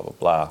blah, blah, blah, blah,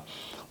 blah.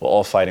 We're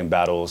all fighting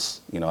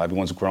battles.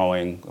 Everyone's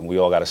growing, and we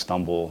all got to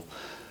stumble.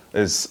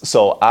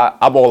 So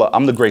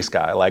I'm the grace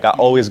guy. Like, I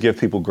always give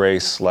people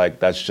grace. Like,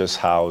 that's just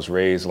how I was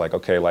raised. Like,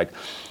 okay, like,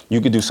 you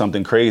could do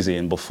something crazy,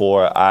 and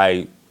before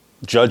I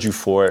judge you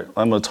for it,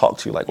 I'm going to talk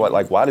to you. Like, what?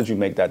 Like, why did you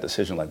make that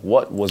decision? Like,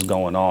 what was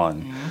going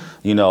on?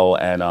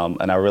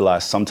 And I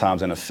realized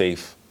sometimes in a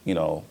faith,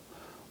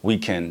 we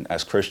can,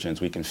 as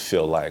Christians, we can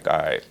feel like, all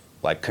right,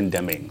 like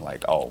condemning,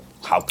 like, oh,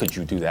 how could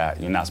you do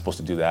that? You're not supposed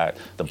to do that.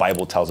 The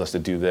Bible tells us to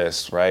do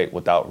this, right?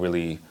 Without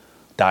really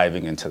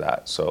diving into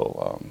that.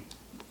 So,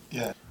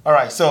 yeah. All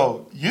right.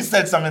 So you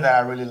said something that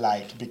I really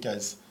liked,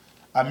 because,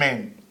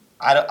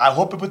 I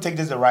hope people take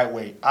this the right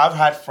way. I've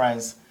had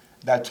friends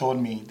that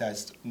told me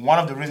that one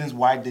of the reasons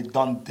why they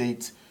don't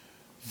date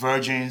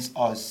virgins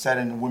or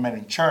certain women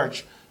in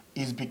church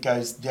is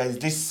because there's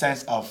this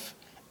sense of,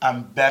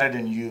 I'm better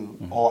than you,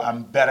 or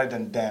I'm better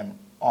than them,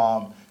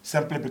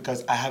 simply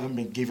because I haven't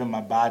been given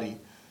my body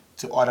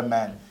to other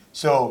men.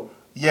 So,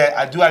 yeah,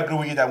 I do agree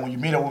with you that when you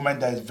meet a woman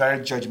that is very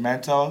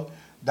judgmental,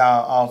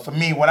 that for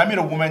me, when I meet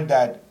a woman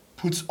that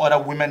puts other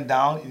women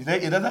down,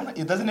 it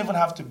doesn't even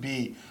have to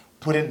be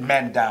putting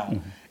men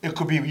down. It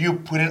could be you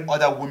putting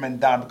other women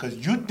down because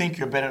you think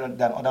you're better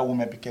than other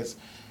women because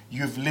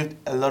you've lived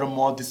a little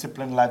more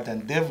disciplined life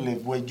than they've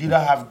lived, where you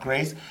don't have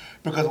grace.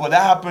 Because what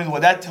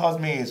that tells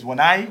me is when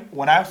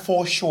I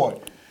fall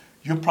short,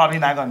 you're probably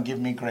not going to give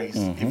me grace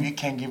if you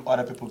can't give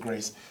other people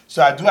grace.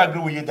 So I do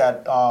agree with you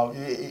that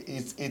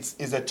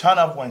it's a turn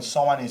off when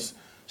someone is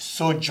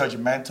so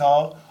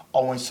judgmental,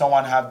 or when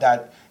someone have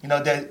that,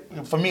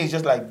 for me it's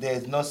just like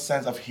there's no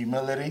sense of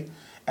humility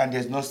and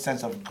there's no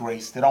sense of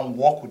grace. They don't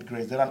walk with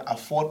grace. They don't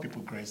afford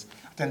people grace.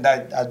 I think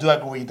that I do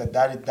agree with you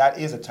that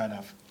is a turn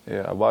off.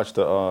 Yeah, I watched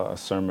a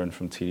sermon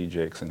from T.D.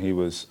 Jakes, and he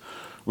was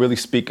really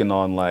speaking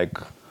on like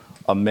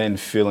a man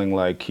feeling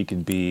like he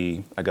could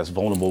be, I guess,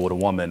 vulnerable with a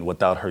woman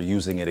without her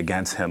using it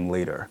against him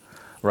later,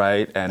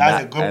 right? And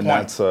that's a good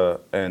point.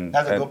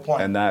 That's a good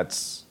point. And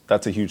that's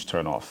a huge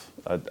turnoff.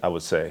 I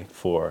would say,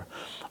 for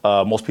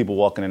most people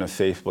walking in a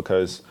faith,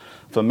 because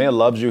if a man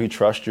loves you, he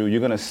trusts you, you're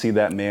going to see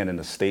that man in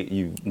a state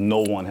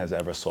no one has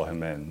ever saw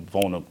him in,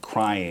 vulnerable,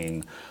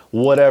 crying,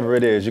 whatever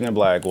it is. You're going to be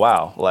like,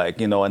 wow,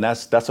 like, and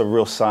that's a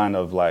real sign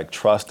of like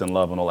trust and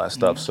love and all that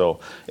stuff.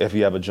 So if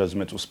you have a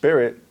judgmental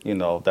spirit,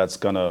 that's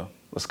going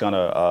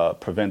to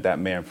prevent that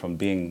man from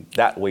being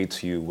that way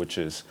to you, which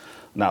is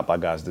not by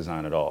God's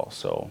design at all.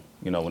 So,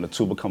 when the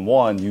two become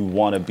one, you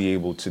want to be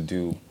able to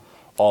do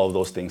all of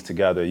those things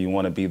together. You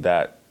want to be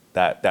that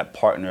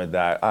partner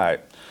that, all right,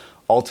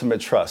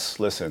 ultimate trust.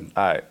 Listen,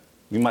 all right,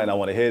 you might not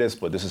want to hear this,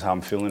 but this is how I'm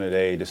feeling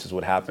today. This is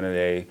what happened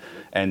today.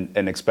 And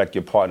expect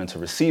your partner to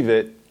receive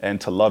it and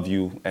to love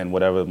you and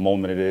whatever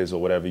moment it is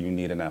or whatever you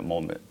need in that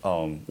moment,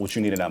 what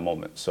you need in that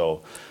moment.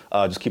 So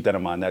just keep that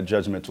in mind, that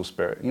judgmental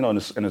spirit. In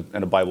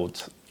the Bible,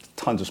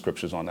 tons of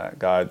scriptures on that.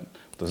 God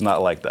does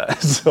not like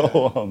that.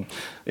 So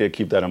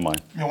keep that in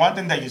mind. One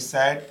thing that you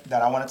said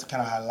that I wanted to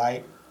kind of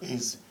highlight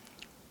is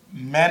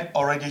men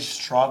already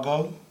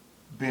struggle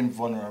being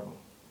vulnerable.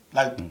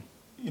 Like,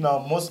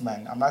 most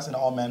men, I'm not saying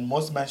all men,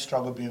 most men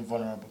struggle being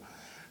vulnerable.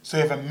 So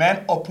if a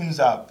man opens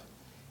up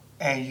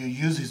and you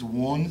use his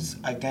wounds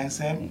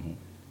against him,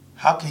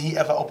 how can he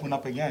ever open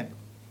up again?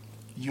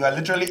 You are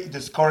literally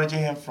discouraging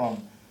him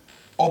from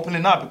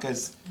opening up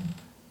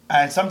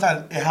and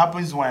sometimes it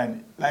happens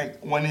when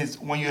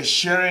you're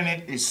sharing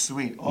it, it's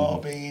sweet. Oh,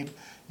 babe,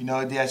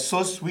 they are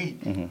so sweet.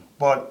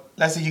 But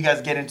let's say you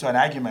guys get into an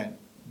argument.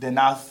 They're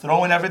now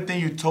throwing everything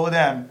you told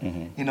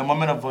them in a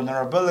moment of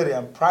vulnerability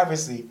and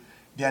privacy.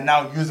 They are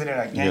now using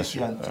it against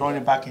you and throwing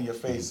it back in your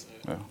face.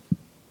 Yeah.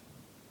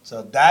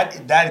 So that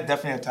is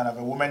definitely a turn of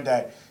a woman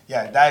that,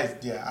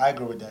 I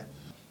agree with that.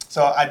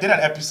 So I did an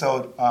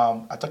episode,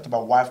 I talked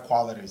about wife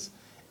qualities,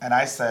 and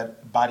I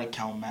said body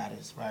count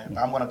matters, right?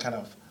 I'm going to kind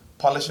of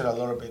polish it a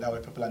little bit, that way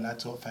people are not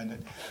too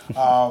offended.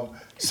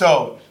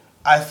 So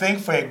I think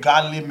for a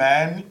godly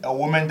man, a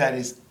woman that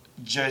is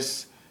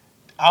just,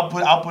 I'll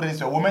put it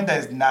this way, a woman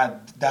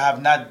that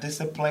have not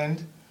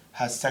disciplined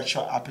her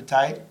sexual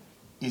appetite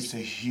is a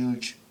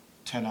huge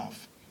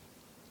turnoff.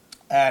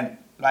 And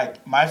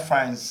like my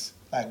friends,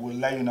 will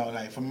let you know,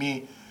 for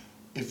me,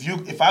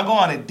 if I go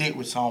on a date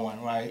with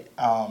someone, right,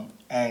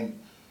 and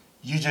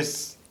you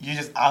just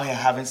out here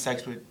having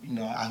sex with,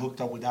 I hooked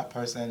up with that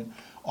person,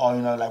 or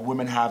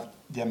women have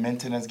their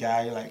maintenance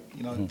guy,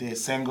 they're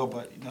single,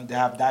 but they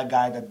have that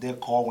guy that they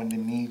call when they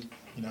need,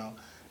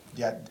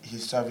 that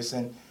he's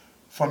servicing.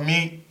 For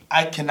me,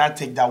 I cannot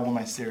take that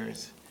woman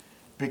serious,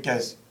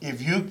 because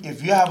if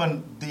you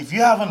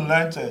haven't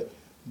learned to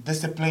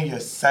discipline your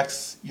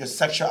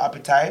sexual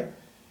appetite,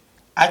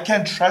 I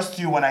can't trust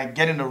you when I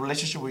get in a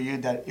relationship with you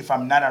that if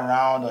I'm not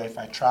around, or if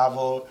I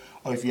travel,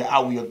 or if you're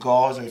out with your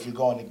girls, or if you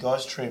go on a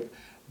girls trip,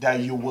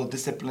 that you will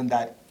discipline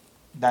that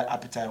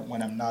appetite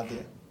when I'm not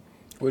there.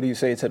 What do you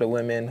say to the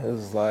women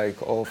who's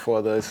all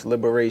for this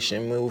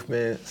liberation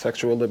movement,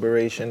 sexual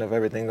liberation of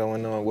everything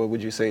going on? What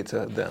would you say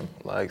to them?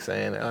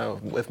 Saying,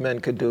 if men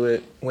could do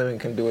it, women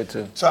can do it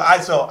too. So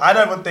I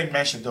don't even think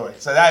men should do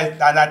it.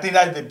 And I think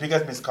that's the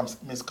biggest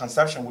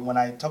misconception when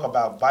I talk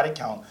about body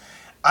count.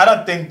 I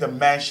don't think the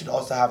man should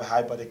also have a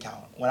high body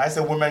count. When I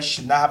say women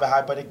should not have a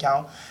high body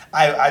count,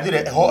 I did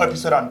a whole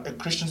episode on a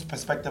Christian's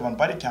perspective on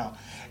body count.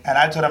 And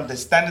I told them the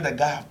standard that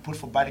God has put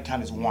for body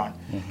count is 1.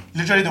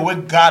 Literally, the way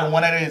God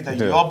wanted it is that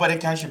your body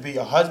count should be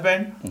your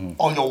husband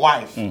or your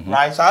wife,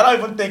 right? So I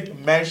don't even think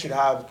men should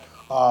have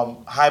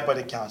high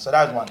body count. So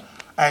that's 1.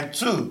 And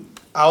 2,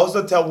 I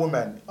also tell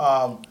women,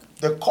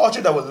 the culture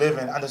that we live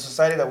in and the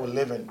society that we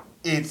live in,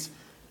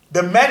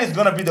 the man is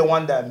going to be the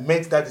one that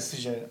makes that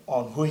decision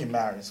on who he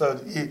marries. So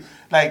he's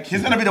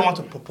going to be the one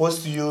to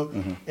propose to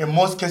you. In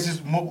most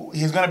cases,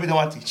 he's going to be the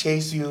one to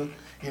chase you,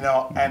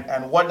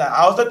 and whatnot.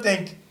 I also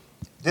think,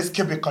 this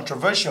could be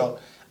controversial,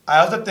 I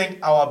also think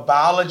our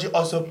biology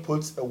also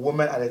puts a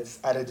woman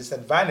at a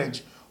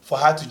disadvantage for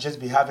her to just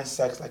be having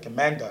sex like a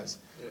man does,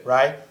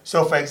 right?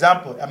 So for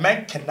example, a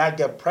man cannot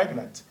get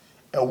pregnant.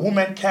 A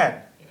woman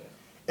can.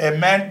 A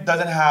man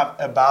doesn't have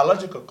a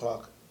biological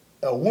clock.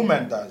 A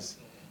woman does.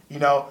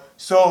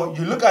 So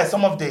you look at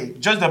some of the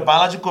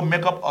biological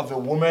makeup of a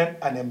woman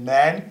and a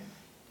man,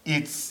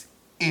 it's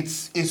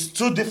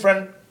 2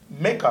 different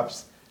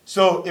makeups.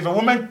 So if a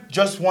woman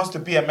just wants to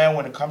be a man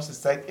when it comes to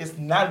sex, it's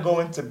not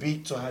going to be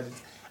to her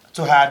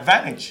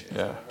advantage.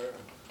 Yeah.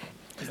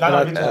 It's not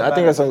going to be to her I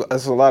think advantage.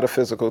 there's a lot of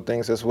physical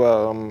things as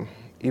well.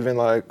 Even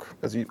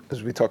as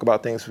we talk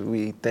about things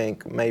we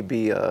think may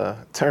be a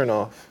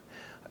turnoff,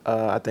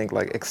 I think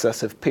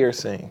excessive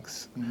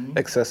piercings,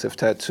 excessive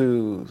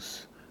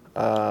tattoos.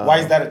 Why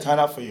is that a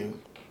turnoff for you?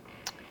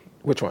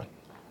 Which one?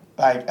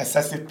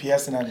 Excessive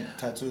piercing and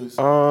tattoos.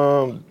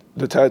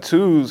 The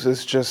tattoos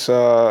is just,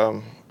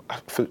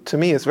 to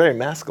me, it's very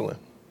masculine.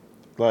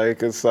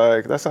 That's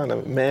not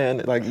a man.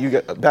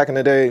 Back in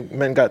the day,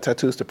 men got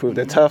tattoos to prove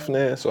their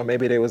toughness, or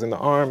maybe they was in the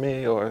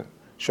army, or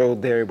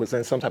showed they was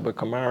in some type of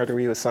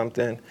camaraderie or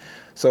something.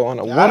 So on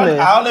a woman,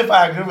 I don't know if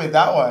I agree with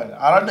that one.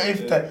 I don't know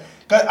if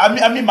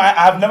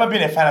I've never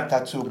been a fan of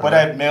tattoo,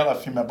 whether male or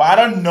female. But I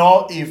don't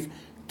know if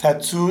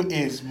tattoo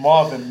is more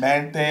of a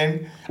man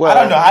thing. I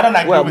don't know. I don't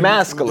agree well, with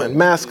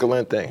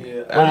masculine thing.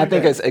 Yeah. And I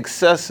think it's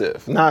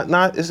excessive.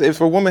 Not if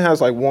a woman has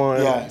like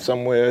one Yeah.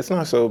 somewhere, it's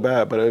not so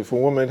bad. But if a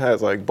woman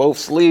has like both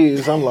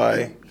sleeves, I'm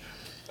like,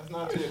 That's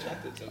not too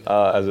attractive to me.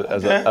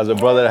 As a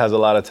brother that has a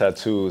lot of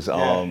tattoos,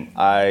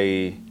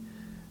 I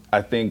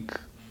think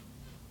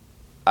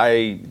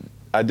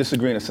I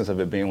disagree in the sense of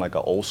it being like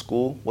an old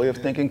school way of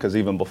thinking, because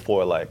even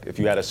before, like, if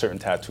you had a certain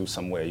tattoo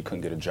somewhere, you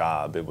couldn't get a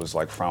job. It was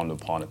like frowned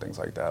upon and things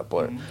like that.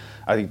 But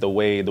I think the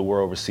way the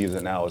world receives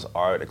it now is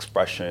art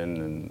expression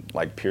and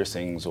like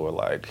piercings or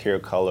like hair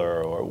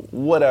color or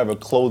whatever,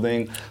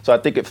 clothing. So I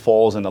think it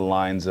falls in the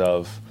lines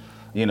of,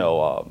 you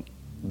know,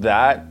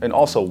 that, and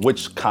also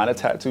which kind of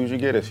tattoos you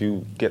get. If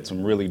you get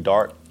some really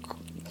dark,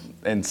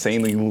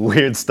 insanely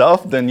weird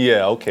stuff, then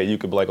yeah, okay, you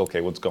could be like, okay,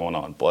 what's going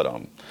on? But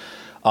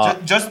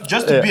just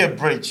to be a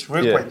bridge,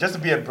 real quick, just to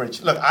be a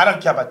bridge. Look, I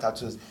don't care about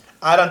tattoos.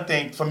 I don't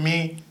think, for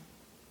me,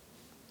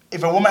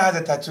 if a woman has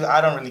a tattoo,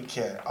 I don't really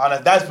care.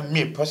 Honest, that's for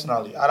me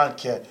personally. I don't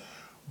care.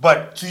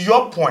 But to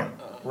your point,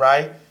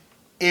 right?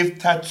 If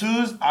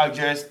tattoos are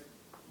just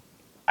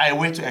a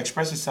way to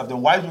express yourself,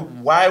 then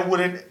why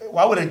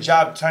would a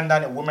job turn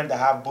down a woman that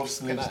have both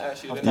sleeves I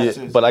ask you of that? tattoos?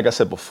 yeah, but like I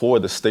said before,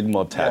 the stigma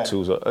of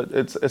tattoos,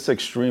 it's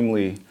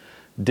extremely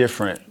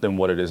different than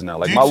what it is now.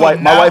 Like my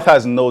wife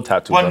has no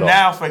tattoos But at all.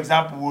 now, for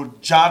example,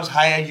 would jobs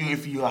hire you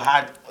if you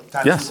had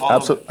tattoos? Yes, all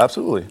over?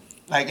 absolutely.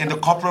 Like in the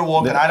corporate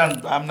world, and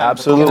I'm not.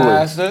 Absolutely. can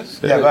I ask this?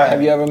 Yeah, go ahead.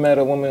 Have you ever met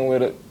a woman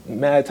with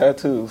mad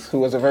tattoos who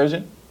was a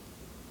virgin?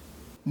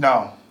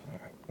 No.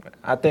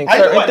 I think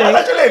That's certain things.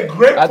 actually a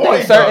great I point.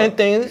 think certain though.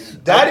 things.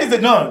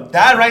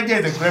 That right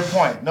there is a great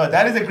point. No,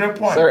 that is a great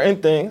point.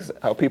 Certain things,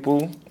 how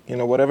people,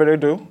 whatever they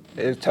do,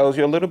 it tells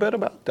you a little bit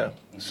about them.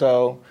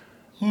 So,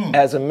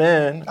 as a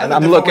man, and a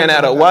I'm different looking way to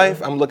at a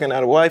look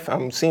at wife,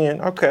 I'm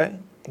seeing, okay,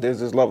 there's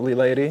this lovely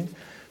lady,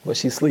 but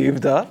she's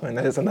sleeved up, and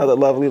there's another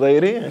lovely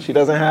lady, and she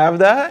doesn't have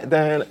that,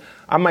 then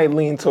I might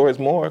lean towards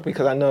more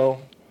because I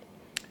know.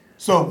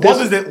 So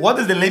what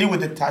does the lady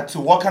with the tattoo?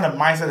 What kind of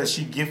mindset does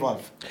she give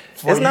off?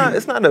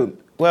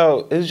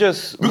 It's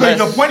just. Because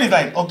your point is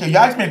like, okay, you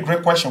asked me a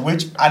great question,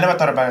 which I never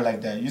thought about it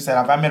like that. You said,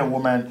 have I met a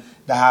woman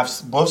that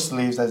has both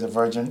sleeves as a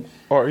virgin?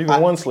 Or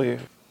even one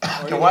sleeve.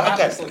 Okay,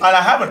 and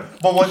I haven't.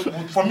 But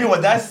for me,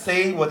 what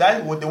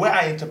the way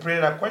I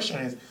interpreted that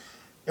question is,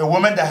 a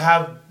woman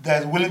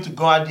that's willing to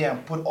go out there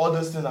and put all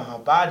those things on her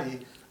body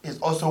is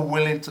also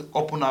willing to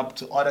open up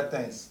to other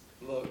things.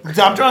 Look,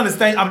 So I'm trying to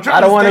understand.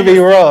 I don't want to be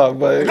wrong,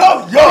 but.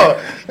 No, y'all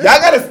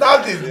gotta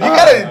stop this. You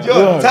gotta,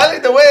 tell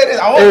it the way it is.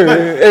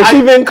 Has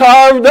she been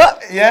carved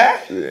up? Yeah.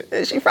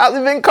 She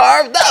probably been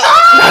carved up.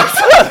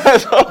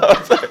 That's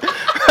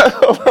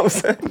all I'm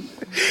saying.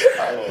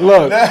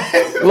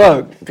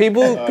 Look,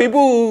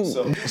 people.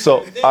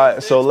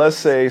 So let's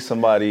say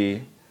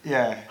somebody,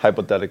 Yeah.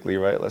 hypothetically,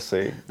 right? Let's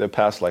say their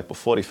past life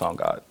before they found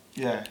God,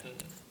 Yeah.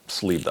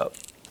 sleeved up,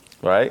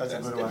 right? That's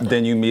a good one.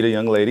 Then you meet a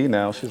young lady.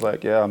 Now she's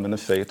like, yeah, I'm in the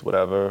faith,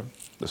 whatever.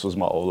 This was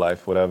my old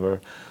life,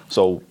 whatever.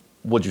 So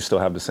would you still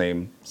have the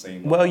same?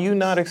 Well, you're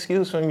not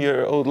excused from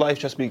your old life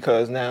just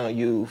because now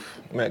you've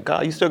met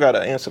God. You still got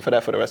to answer for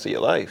that for the rest of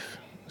your life.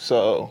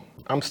 So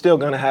I'm still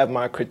gonna have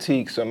my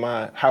critiques or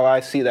how I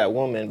see that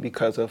woman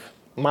because of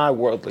my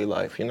worldly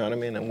life. You know what I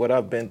mean, and what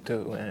I've been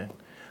through, and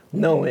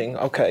knowing,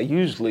 okay,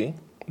 usually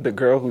the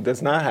girl who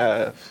does not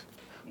have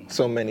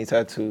so many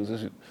tattoos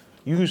is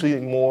usually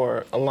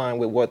more aligned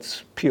with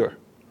what's pure,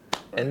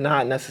 and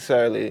not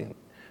necessarily.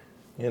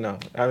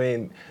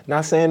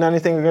 Not saying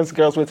anything against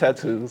girls with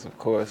tattoos, of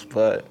course,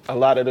 but a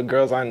lot of the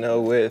girls I know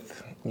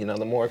with,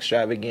 the more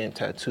extravagant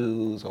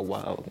tattoos or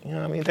wild,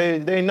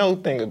 they know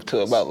thing or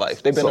two about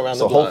life. They've been around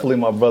the block. So hopefully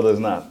my brother's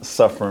not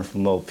suffering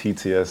from no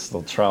PTS,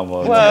 no trauma,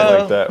 or Well, anything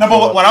like that. No,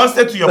 but what I was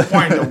saying to your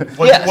point, though,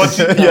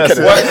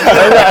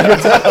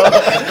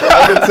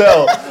 I can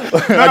tell.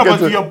 No, but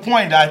to your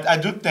point, I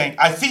do think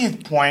I see his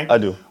point. I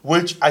do.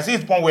 Which I see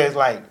his point where it's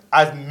like,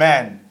 as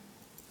men,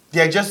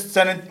 they're just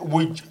sending.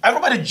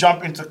 Everybody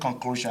jump into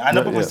conclusion. I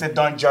know people say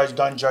don't judge.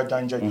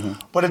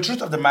 But the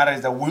truth of the matter is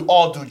that we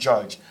all do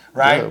judge,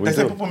 right? Yeah, we they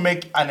say do. people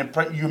make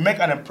you make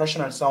an impression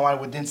on someone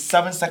within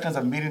 7 seconds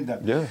of meeting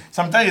them. Yeah.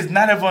 Sometimes it's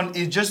not even.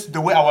 It's just the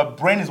way our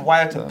brain is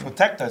wired to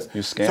protect us.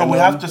 You scan so we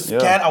them. have to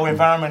scan our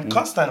environment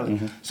constantly.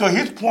 So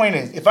his point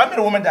is, if I meet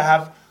a woman that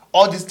have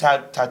all these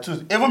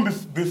tattoos, even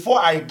before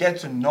I get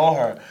to know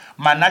her,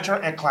 my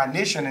natural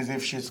inclination is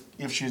if she's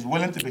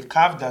willing to be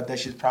carved up, that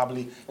she's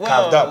probably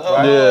carved up,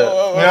 right?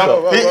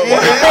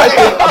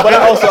 But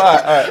also, all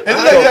right.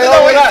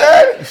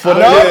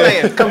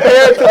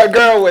 Compared to a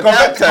girl with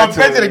that tattoo.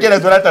 Compared to the girl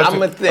that's without tattoo.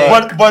 I'm a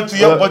thing. But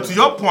to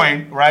your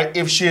point, right?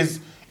 If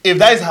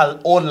that is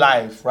her old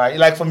life, right?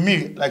 Like for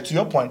me, like to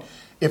your point,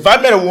 if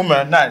I met a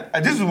woman,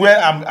 this is where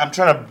I'm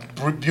trying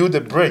to build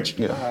a bridge.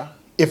 Yeah.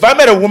 If I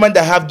met a woman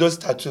that have those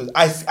tattoos,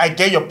 I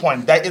get your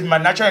point. That is my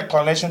natural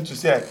inclination to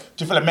feel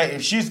like, man,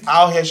 if she's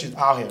out here, she's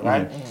out here,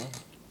 right? Mm-hmm.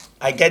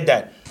 I get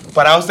that.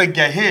 But I also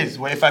get his.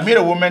 Where if I meet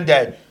a woman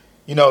that,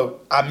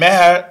 I met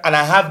her and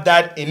I have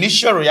that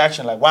initial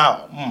reaction, like,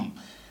 wow,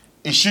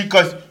 is she,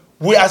 because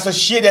we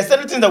associate, there's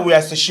certain things that we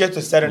associate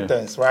to certain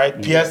things, right?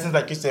 Piercings,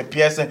 like you said,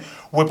 piercing.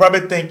 We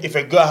probably think if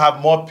a girl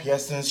have more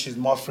piercings, she's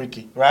more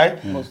freaky,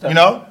 right? You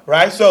know,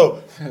 right?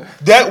 So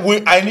that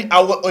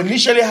I will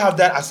initially have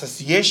that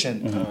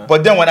association,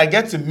 but then when I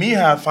get to meet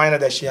her and find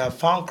out that she have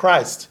found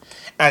Christ,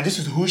 and this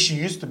is who she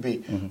used to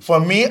be, for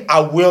me,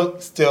 I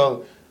will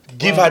still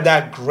give her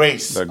that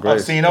grace.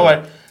 Of saying, you know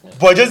what?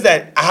 But just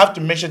that I have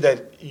to make sure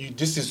that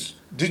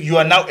you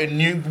are now a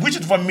new, which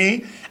is for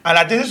me, and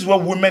I think this is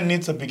what women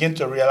need to begin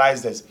to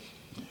realize this.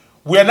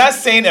 We are not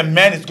saying a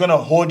man is going to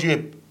hold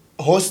you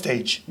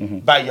hostage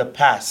by your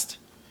past.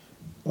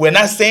 We're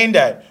not saying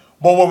that.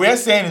 But what we're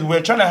saying is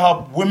we're trying to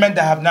help women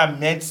that have not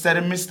made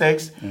certain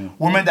mistakes,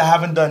 women that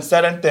haven't done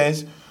certain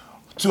things,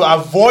 to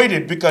avoid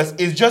it, because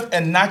it's just a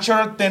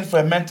natural thing for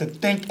a man to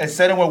think a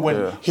certain way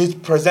when he's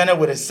presented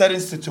with a certain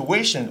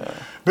situation.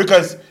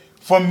 Because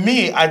for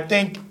me, I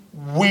think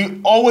we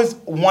always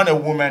want a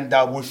woman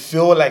that we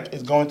feel like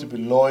is going to be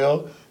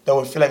loyal, that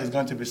we feel like is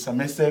going to be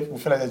submissive, we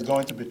feel like is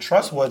going to be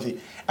trustworthy.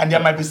 And there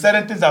might be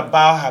certain things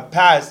about her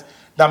past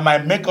that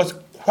might make us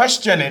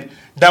question it,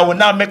 that will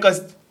now make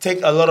us take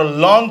a little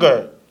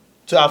longer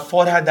to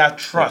afford her that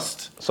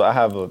trust. So I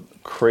have a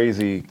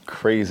crazy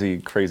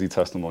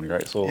testimony,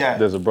 right? So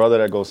there's a brother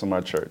that goes to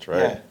my church,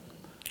 right?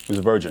 He's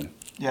a virgin.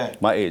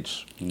 My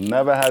age.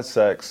 Never had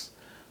sex.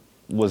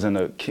 Was in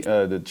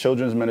the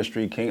children's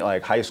ministry,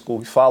 like high school.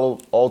 He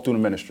followed all through the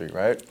ministry,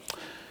 right?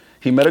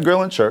 He met a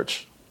girl in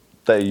church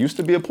that used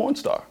to be a porn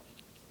star.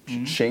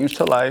 Changed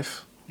her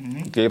life,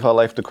 gave her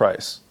life to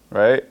Christ,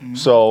 right?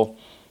 So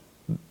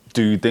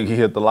do you think he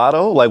hit the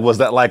lotto? Like, was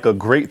that like a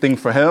great thing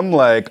for him?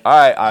 Like, all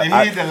right, did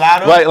he hit the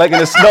lotto? Right, like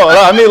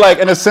I mean, like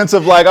in a sense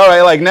of like, all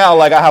right, like now,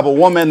 like I have a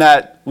woman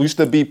that used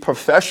to be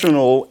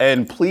professional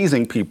and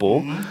pleasing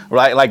people,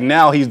 right? Like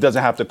now he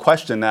doesn't have to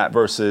question that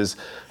versus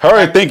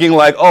her thinking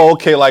like, oh,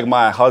 okay, like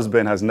my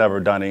husband has never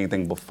done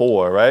anything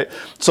before, right?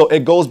 So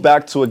it goes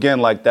back to,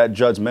 again, like that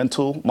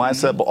judgmental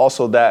mindset, but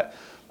also that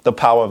the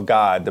power of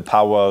God, the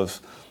power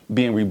of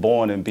being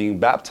reborn and being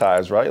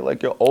baptized, right?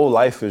 Like your old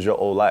life is your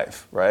old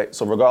life, right?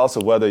 So regardless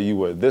of whether you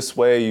were this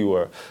way,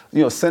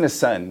 sin is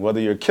sin.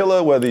 Whether you're a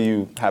killer, whether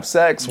you have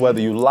sex,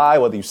 whether you lie,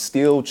 whether you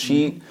steal,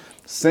 cheat,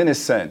 sin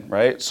is sin,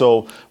 right?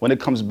 So when it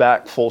comes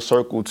back full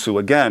circle to,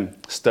 again,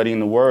 studying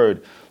the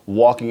word,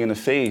 walking in the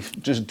faith,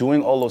 just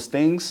doing all those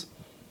things,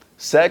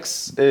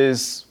 sex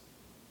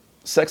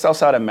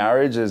outside of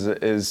marriage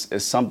is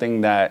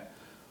something that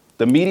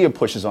the media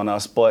pushes on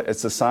us, but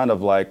it's a sign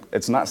of like,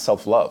 it's not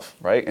self-love,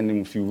 right? And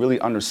if you really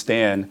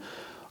understand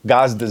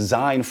God's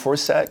design for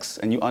sex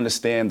and you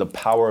understand the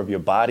power of your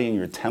body and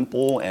your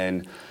temple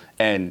and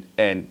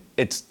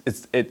it's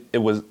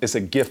a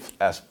gift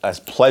as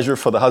pleasure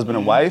for the husband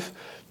and wife,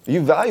 you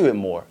value it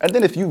more. And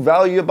then if you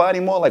value your body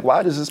more, like,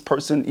 why does this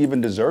person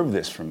even deserve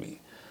this from me?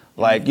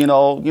 Like,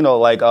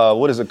 like,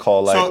 what is it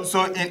called? Like,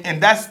 so in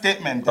that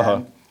statement,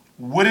 then,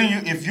 wouldn't you,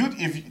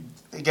 if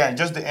again,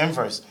 just the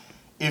inverse,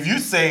 if you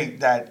say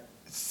that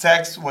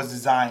sex was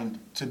designed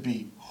to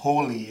be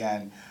holy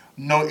and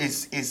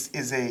is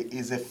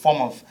a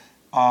form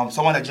of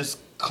someone that just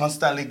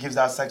constantly gives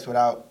out sex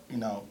without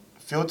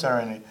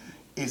filtering it,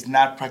 is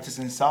not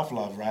practicing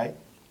self-love, right?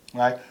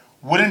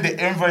 Wouldn't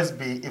the inverse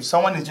be if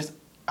someone is just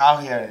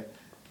out here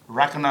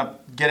racking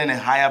up, getting a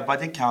higher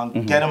body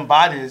count, getting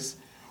bodies?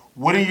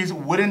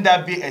 Wouldn't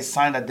that be a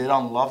sign that they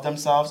don't love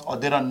themselves or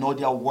they don't know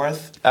their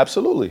worth?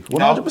 Absolutely,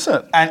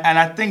 100%. And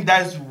I think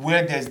that's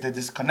where there's the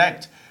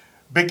disconnect,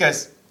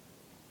 because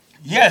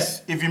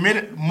yes, if you made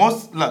it,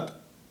 most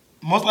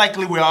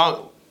likely we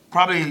all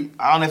probably,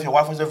 I don't know if your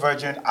wife was a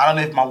virgin, I don't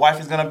know if my wife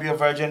is gonna be a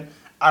virgin,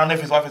 I don't know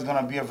if his wife is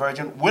gonna be a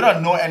virgin. We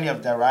don't know any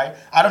of that, right?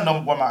 I don't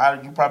know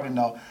what you probably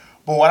know.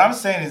 But what I'm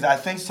saying is I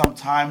think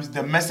sometimes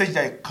the message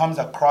that comes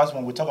across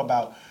when we talk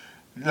about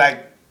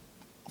like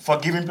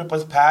forgiving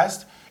people's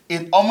past,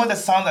 it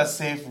almost sounds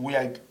as if we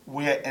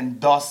are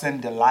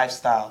endorsing the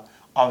lifestyle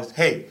of,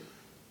 hey,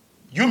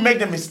 you make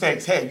the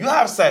mistakes, hey, you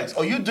have sex,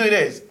 or you do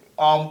this.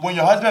 When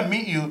your husband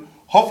meet you,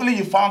 hopefully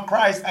you found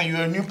Christ and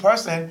you're a new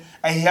person,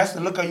 and he has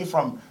to look at you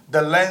from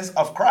the lens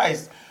of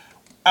Christ.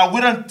 And we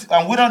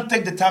don't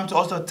take the time to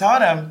also tell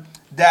them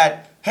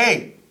that,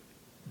 hey,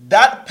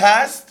 that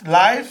past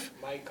life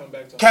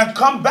can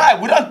come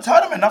back. We don't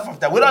tell them enough of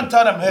that. We don't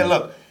tell them, hey,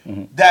 look,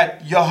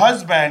 that your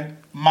husband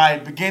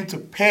might begin to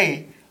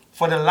pay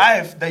for the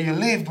life that you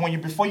lived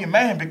before you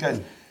met him, because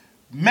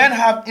men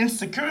have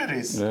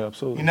insecurities. Yeah,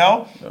 absolutely.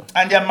 Yeah.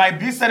 And there might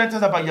be certain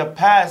things about your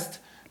past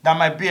that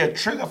might be a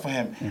trigger for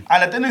him.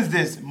 And the thing is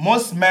this: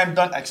 most men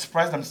don't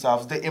express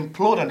themselves; they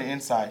implode on the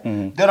inside.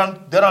 They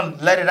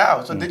don't let it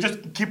out, so they just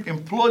keep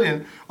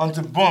imploding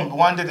until boom,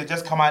 one day they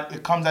just come out.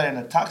 It comes out in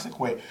a toxic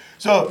way.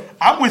 So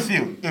I'm with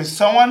you. If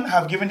someone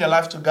have given their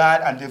life to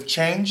God and they've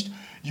changed,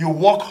 you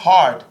work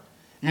hard.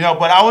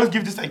 But I always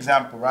give this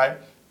example, right?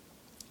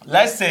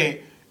 Let's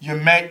say you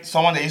met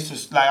someone that used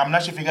to, like, I'm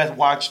not sure if you guys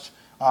watched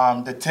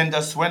the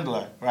Tinder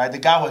Swindler, right? The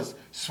guy was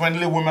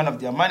swindling women of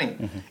their money.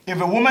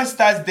 If a woman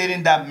starts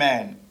dating that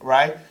man,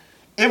 right,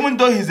 even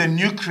though he's a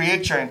new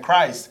creature in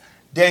Christ,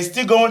 there's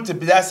still going to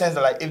be that sense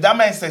that, like, if that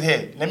man says,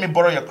 hey, let me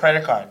borrow your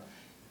credit card,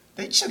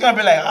 then she's going to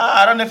be like,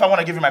 I don't know if I want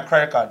to give you my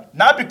credit card.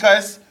 Not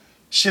because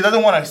she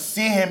doesn't want to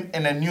see him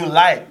in a new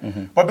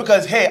light, but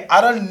because, hey,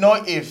 I don't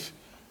know if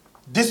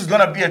this is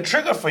going to be a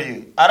trigger for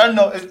you. I don't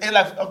know. It's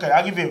like, okay,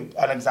 I'll give you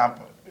an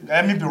example.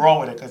 Let me be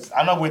wrong with it, because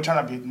I know we're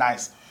trying to be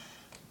nice.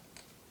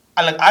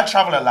 I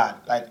travel a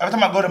lot. Like, every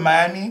time I go to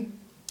Miami,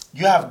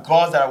 you have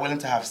girls that are willing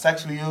to have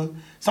sex with you.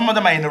 Some of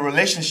them are in a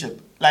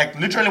relationship. Like,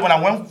 literally, when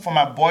I went for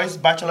my boys'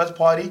 bachelor's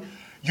party,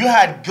 you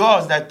had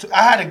girls that...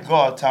 I had a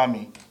girl tell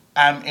me,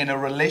 I'm in a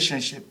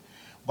relationship,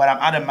 but I'm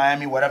out of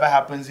Miami. Whatever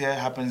happens here,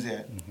 happens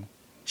here.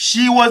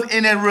 She was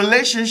in a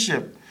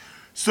relationship.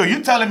 So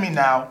you're telling me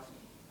now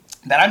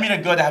that I meet a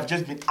girl that have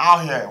just been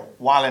out here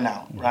wilding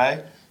out,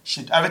 right?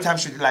 Every time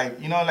she,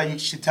 like, you know, like,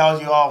 she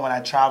tells you, oh, when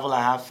I travel,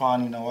 I have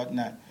fun, you know,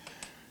 whatnot.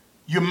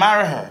 You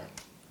marry her,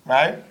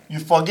 right? You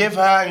forgive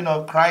her, you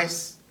know,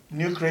 Christ,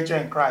 new creature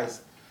in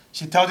Christ.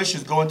 She tells you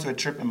she's going to a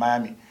trip in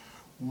Miami.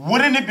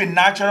 Wouldn't it be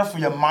natural for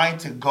your mind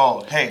to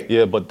go, hey?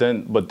 Yeah, but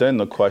then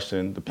the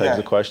question,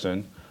 the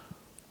question,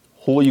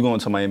 who are you going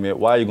to Miami with?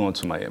 Why are you going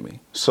to Miami?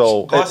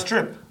 So God's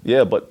trip.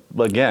 Yeah, but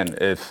again,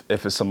 if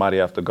it's somebody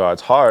after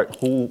God's heart,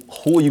 who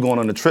are you going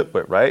on the trip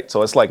with, right?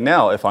 So it's like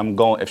now,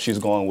 if she's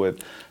going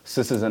with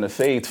Sisters in the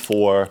Faith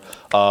for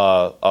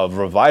a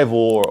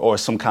revival or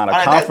some kind of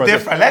conference.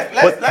 That's different.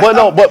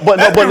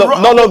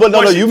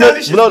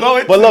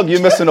 But look,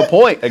 you're missing the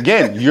point.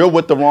 Again, you're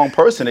with the wrong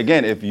person.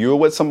 Again, if you're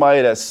with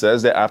somebody that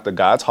says they're after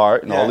God's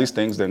heart and all these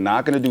things, they're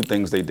not going to do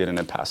things they did in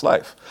their past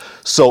life.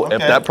 So if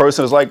that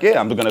person is like, yeah,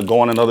 I'm going to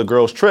go on another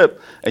girl's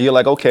trip, and you're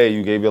like, okay,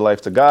 you gave your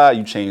life to God,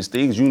 you changed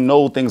things, you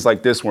know things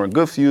like this weren't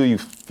good for you, you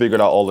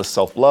figured out all this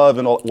self-love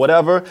and all,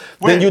 whatever,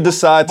 then you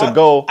decide to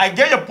go. I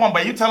get your point,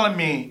 but you're telling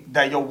me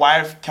that your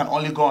wife can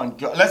only go on,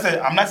 let's say,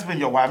 I'm not speaking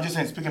your wife, I'm just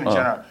saying, speaking in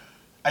general.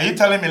 Are you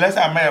telling me, let's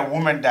say I met a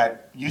woman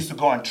that used to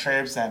go on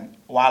trips and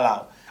wild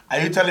out. Are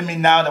you telling me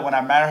now that when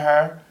I marry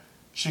her,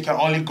 she can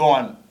only go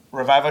on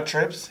revival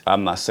trips?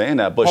 I'm not saying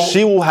that, but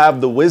she will have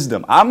the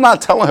wisdom. I'm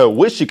not telling her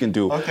what she can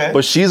do,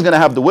 but she's going to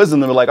have the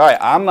wisdom to be like, all right,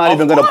 I'm not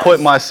even going to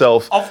put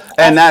myself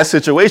in that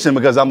situation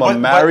because I'm a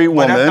married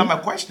woman. But that's not my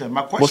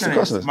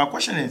question. My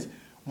question is,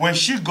 when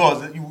she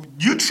goes,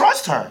 you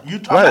trust her.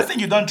 I'm not saying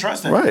you don't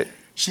trust her. Right.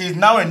 She's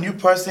now a new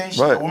person. She's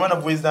a woman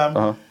of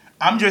wisdom.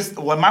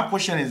 My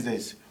question is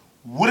this.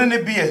 Wouldn't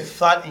it be a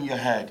thought in your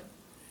head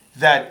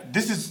that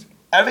this is,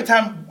 every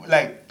time,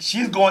 like,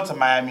 she's going to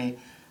Miami,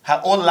 her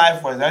whole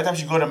life was, every time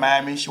she go to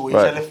Miami, she will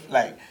usually,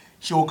 like,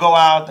 she will go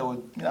out, there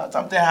would, you know,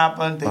 something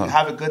happen, they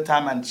have a good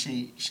time, and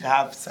she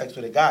have sex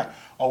with a guy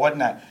or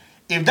whatnot.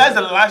 If that's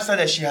the lifestyle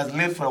that she has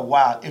lived for a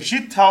while, if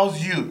she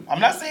tells you, I'm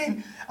not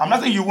saying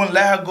you won't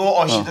let her go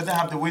or she doesn't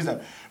have the wisdom,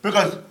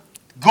 because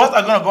girls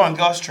are gonna go on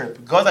girls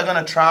trip, girls are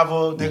gonna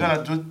travel, they're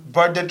gonna do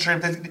birthday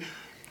trip.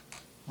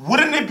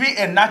 Wouldn't it be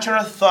a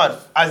natural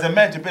thought as a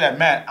man to be like,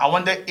 man, I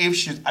wonder if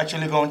she's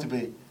actually going to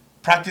be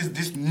practice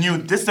this new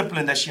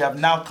discipline that she have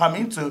now come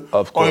into,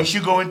 or is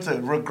she going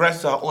to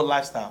regress to her old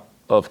lifestyle?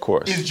 Of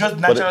course. It's just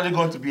naturally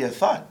going to be a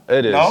thought.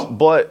 It is, no?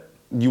 But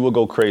you will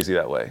go crazy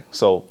that way.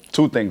 So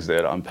 2 things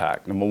there to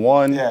unpack. Number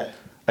 1,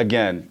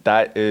 again,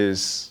 that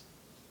is,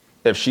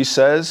 if she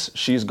says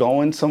she's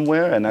going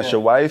somewhere and that's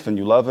your wife and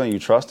you love her and you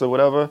trust her,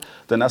 whatever,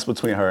 then that's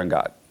between her and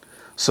God.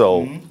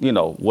 So, you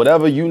know,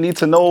 whatever you need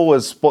to know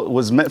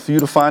was meant for you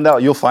to find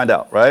out, you'll find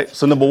out, right?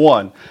 So number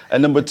 1.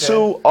 And number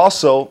 2,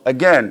 also,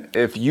 again,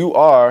 if you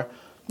are,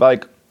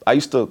 like, I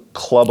used to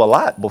club a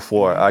lot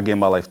before I gave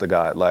my life to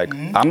God. Like,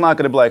 I'm not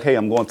going to be like, hey,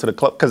 I'm going to the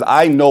club, because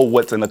I know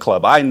what's in the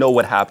club. I know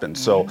what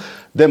happens. So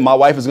then my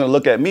wife is going to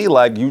look at me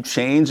like, you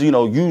change, you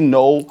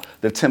know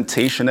the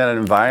temptation in that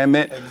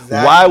environment. Exactly.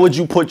 Why would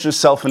you put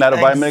yourself in that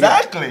environment?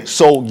 Exactly.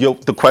 So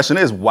the question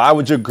is, why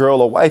would your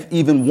girl or wife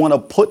even want to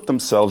put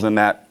themselves in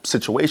that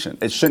situation?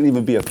 It shouldn't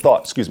even be a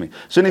thought. Excuse me.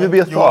 Shouldn't even be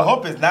a thought. I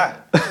hope it's not.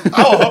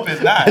 I hope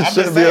it's not. It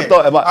shouldn't be a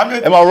thought. Am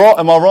I wrong?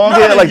 Am I wrong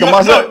here? Like the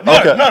mindset?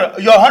 No,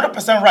 you're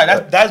 100%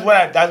 right. That's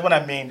what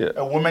I mean. Yeah.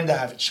 A woman that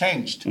have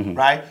changed,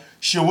 right?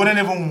 She wouldn't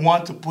even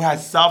want to put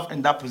herself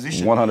in that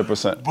position.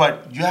 100%.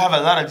 But you have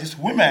a lot of these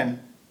women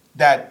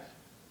that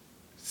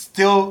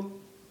still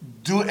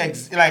do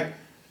like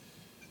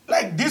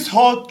this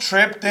whole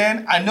trip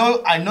thing. I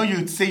know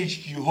you'd say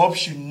you hope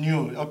she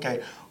knew.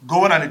 Okay,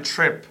 going on a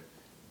trip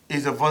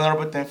is a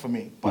vulnerable thing for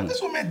me. But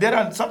these women, they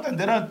don't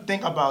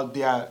think about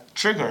their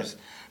triggers.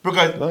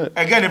 Because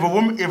again, if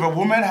a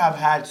woman have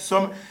had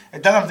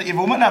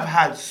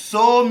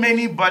so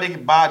many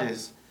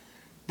bodies,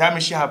 that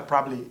means she have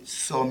probably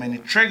so many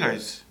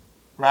triggers,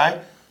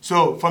 right?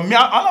 So for me,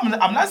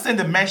 I'm not saying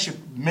the man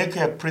should make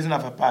her a prisoner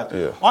of her past.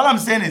 Yeah. All I'm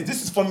saying is,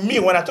 this is for me,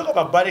 when I talk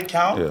about body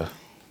count,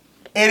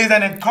 it is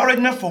an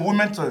encouragement for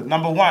women to,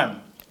 number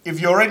 1,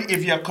 if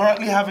you're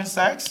currently having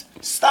sex,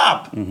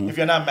 stop if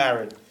you're not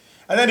married.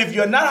 And then if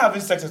you're not having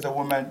sex as a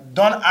woman,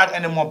 don't add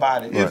any more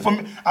body. Right. For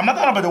me, I'm not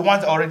talking about the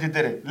ones that already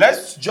did it.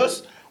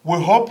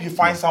 We hope you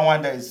find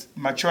someone that is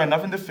mature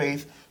enough in the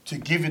faith to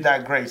give you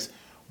that grace.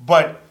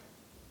 But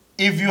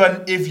if you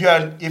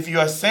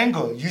are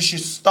single, you should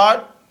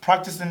start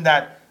practicing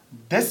that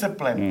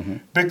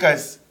discipline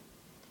because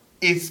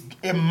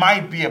it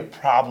might be a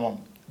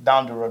problem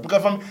down the road.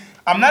 Because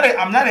I'm not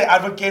an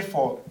advocate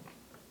for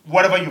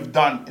whatever you've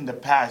done in the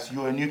past.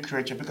 You're a new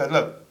creature. Because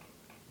look,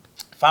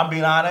 if I'm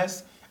being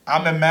honest,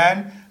 I'm a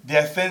man.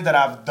 There are things that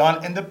I've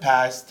done in the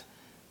past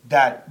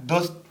that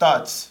those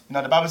thoughts,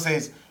 the Bible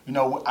says,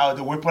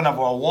 the weapon of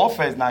our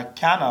warfare is not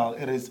carnal.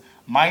 It is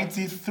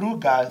mighty through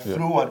God,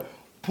 through what?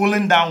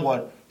 Pulling down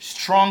what?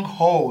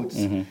 Strongholds,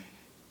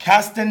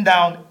 casting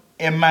down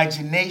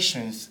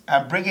imaginations,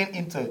 and bringing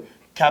into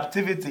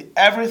captivity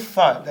every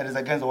thought that is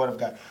against the word of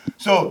God.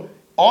 So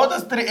all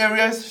those three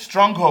areas,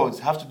 strongholds,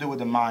 have to do with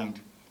the mind.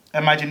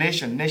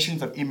 Imagination,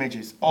 nations of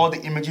images, all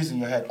the images in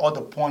your head, all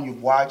the porn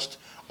you've watched,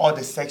 all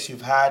the sex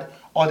you've had,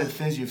 all the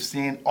things you've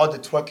seen, all the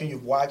twerking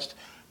you've watched,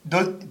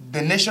 the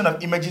nation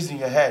of images in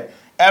your head.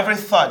 Every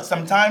thought.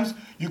 Sometimes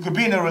you could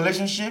be in a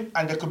relationship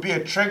and there could be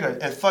a trigger,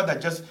 a thought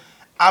that just,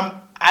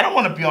 I don't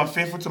want to be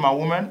unfaithful to my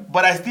woman,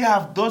 but I still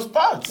have those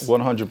thoughts.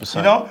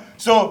 100%.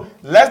 So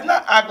let's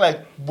not act like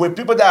with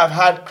people that have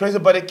had crazy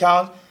body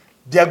count,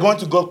 they're going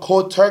to go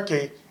cold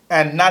turkey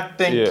and not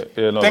think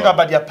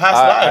about their past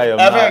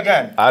life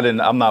again.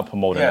 I'm not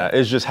promoting that.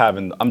 It's just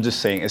I'm just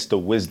saying it's the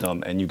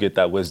wisdom, and you get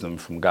that wisdom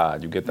from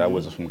God. You get that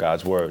wisdom from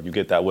God's word. You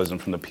get that wisdom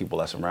from the people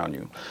that's around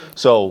you.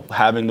 So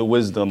having the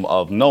wisdom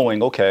of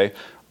knowing, okay,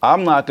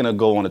 I'm not going to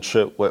go on a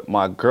trip with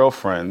my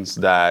girlfriends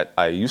that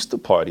I used to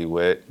party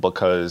with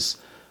because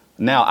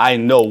now I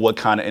know what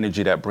kind of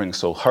energy that brings.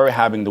 So her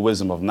having the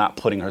wisdom of not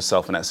putting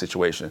herself in that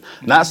situation.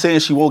 Not saying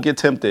she won't get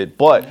tempted,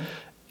 but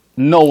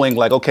knowing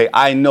like, okay,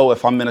 I know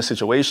if I'm in a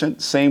situation,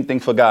 same thing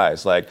for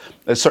guys. Like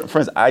there's certain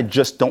friends I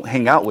just don't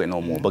hang out with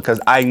no more because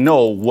I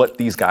know what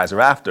these guys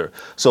are after.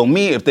 So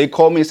me, if they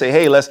call me and say,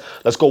 hey, let's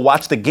go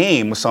watch the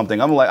game or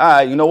something, I'm like, all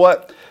right, you know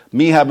what?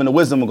 Me having the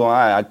wisdom of going, all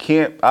right, I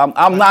can't,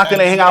 I'm not going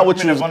to hang out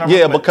with you.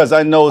 Yeah, because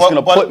I know it's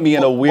going to put me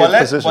in a weird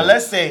position. But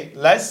let's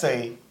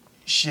say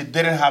she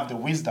didn't have the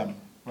wisdom,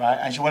 right?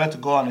 And she wanted to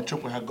go on a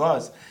trip with her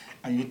girls.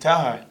 And you tell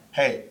her,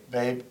 hey,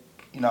 babe,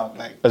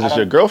 like. Is this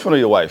your girlfriend or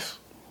your wife?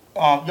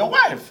 Your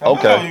wife.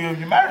 Okay.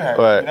 You married her.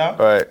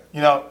 Right.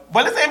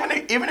 But let's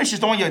say even if she's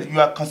the one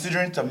you are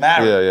considering to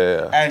marry.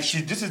 Yeah. And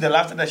this is the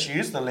lifestyle that she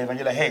used to live, and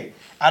you're like, hey,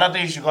 I don't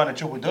think you should go on a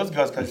trip with those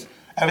girls because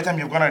every time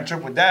you've gone on a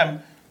trip with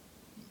them,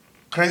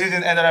 crazy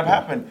things ended up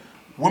happening.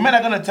 Women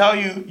are gonna tell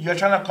you you're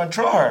trying to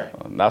control her.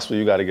 That's where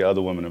you got to get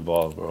other women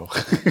involved, bro.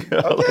 Okay.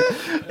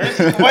 That's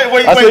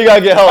where you got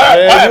to get help,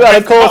 man. You got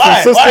to call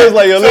some sisters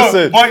like,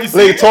 listen,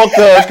 like, talk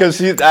to her because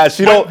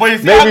she don't.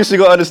 Maybe she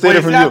gonna understand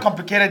it from you. How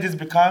complicated this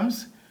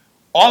becomes?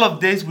 All of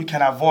this we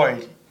can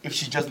avoid if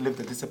she just lived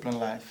a disciplined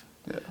life.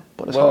 Yeah,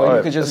 but it's well, hard.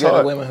 you could just get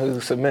a woman who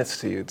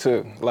submits to you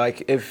too.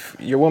 Like if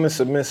your woman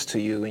submits to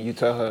you and you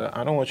tell her,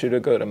 I don't want you to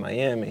go to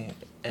Miami,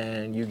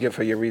 and you give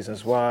her your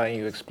reasons why, and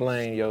you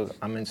explain,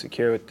 I'm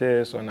insecure with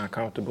this or not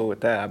comfortable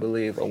with that. I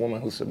believe a woman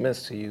who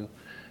submits to you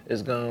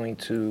is going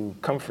to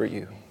comfort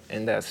you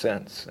in that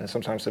sense. And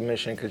sometimes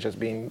submission could just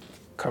be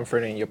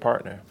comforting your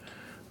partner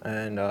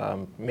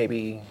and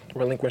maybe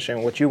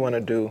relinquishing what you want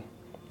to do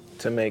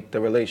to make the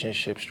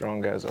relationship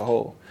stronger as a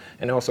whole.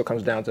 And it also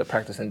comes down to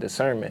practicing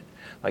discernment.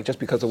 Like just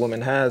because a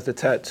woman has the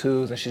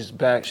tattoos and she's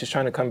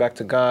trying to come back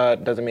to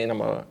God, doesn't mean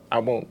I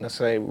won't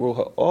necessarily rule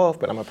her off,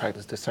 but I'm gonna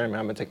practice discernment.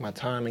 I'm gonna take my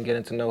time and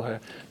getting to know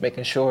her,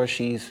 making sure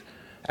she's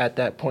at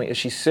that point. Is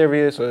she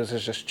serious or is it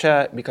just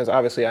chat? Because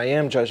obviously I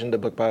am judging the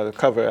book by the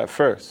cover at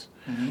first.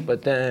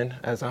 But then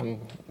as I'm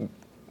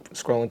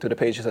scrolling through the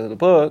pages of the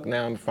book,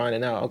 now I'm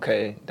finding out,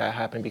 okay, that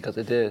happened because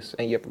of this,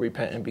 and you're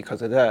repenting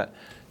because of that.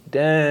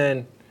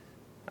 Then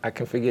I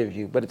can forgive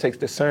you. But it takes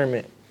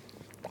discernment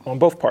on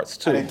both parts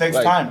too. And it takes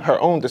time. Her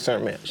own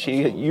discernment. I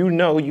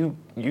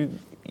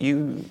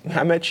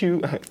met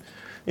you.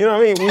 You know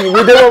what I mean?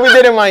 We did what we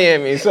did in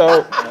Miami.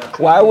 So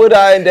why would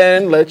I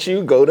then let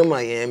you go to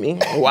Miami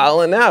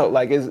wilding out?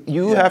 Like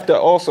you have to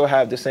also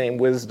have the same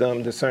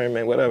wisdom,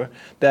 discernment, whatever,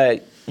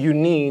 that you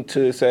need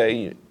to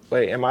say,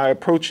 wait, am I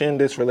approaching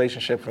this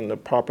relationship from the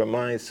proper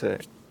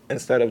mindset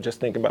instead of just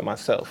thinking about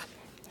myself?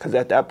 Because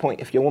at that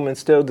point, if your woman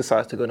still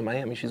decides to go to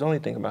Miami, she's only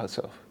thinking about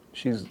herself.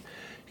 You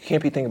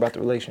can't be thinking about the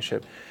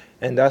relationship.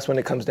 And that's when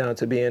it comes down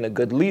to being a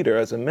good leader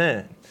as a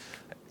man.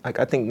 Like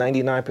I think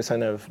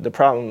 99% of the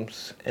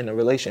problems in a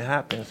relation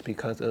happens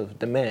because of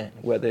the man,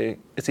 whether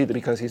it's either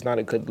because he's not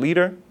a good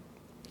leader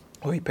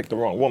or he picked the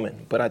wrong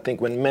woman. But I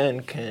think when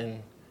men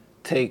can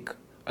take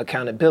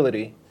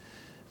accountability,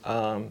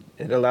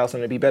 it allows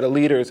them to be better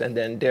leaders and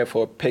then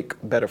therefore pick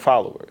better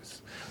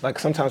followers. Like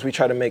sometimes we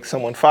try to make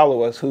someone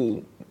follow us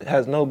who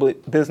has no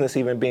business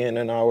even being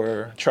in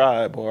our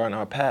tribe or in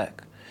our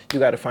pack. You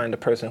got to find the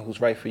person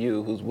who's right for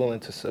you, who's willing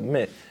to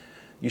submit.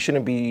 You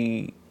shouldn't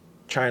be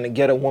trying to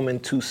get a woman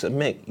to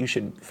submit. You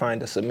should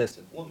find a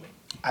submissive woman.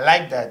 I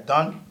like that.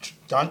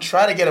 Don't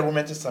try to get a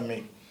woman to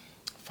submit.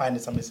 Find a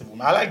submissive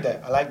woman. I like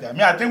that. I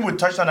mean, I think we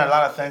touched on a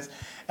lot of things,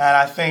 and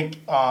I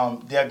think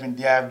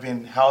they have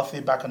been healthy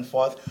back and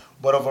forth.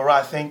 But overall,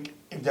 I think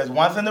if there's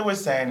one thing that we're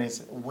saying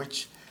is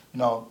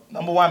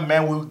number one,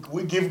 men,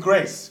 we give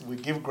grace. We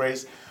give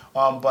grace.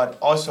 But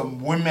also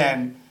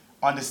women,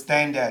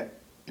 understand that,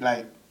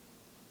 like,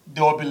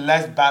 there will be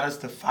less battles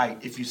to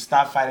fight if you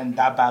start fighting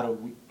that battle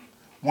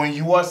when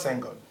you are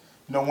single.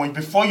 You know,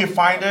 before you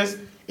find us,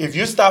 if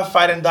you start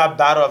fighting that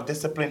battle of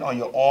discipline on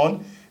your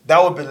own,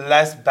 that will be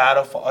less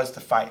battle for us to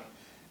fight.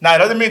 Now, it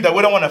doesn't mean that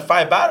we don't want to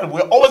fight battles.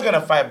 We're always going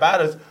to fight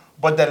battles,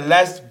 but the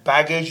less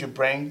baggage you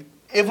bring,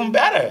 even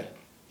better.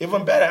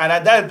 Even better.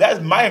 And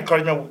that's my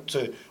encouragement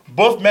to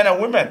both men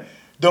and women.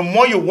 The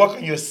more you work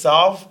on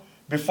yourself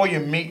before you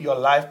meet your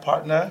life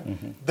partner,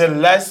 the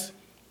less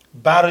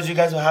battles you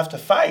guys will have to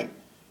fight.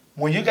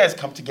 When you guys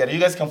come together, you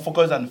guys can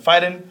focus on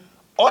fighting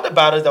all the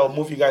battles that will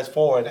move you guys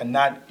forward and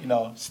not,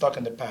 stuck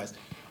in the past.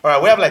 All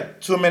right, we have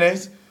like 2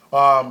 minutes.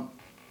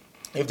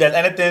 If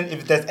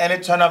there's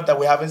any turn up that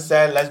we haven't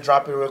said, let's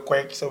drop it real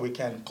quick so we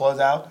can close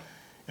out.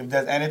 If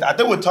there's anything, I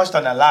think we touched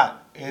on a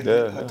lot. We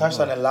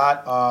touched on a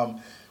lot.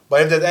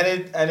 But if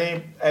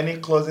there's any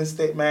closing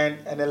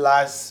statement, any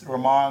last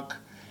remark,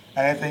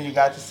 anything you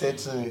got to say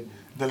to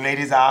the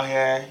ladies out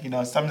here,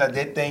 something that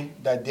they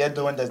think that they're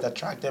doing that's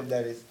attractive,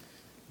 that is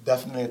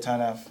definitely a turn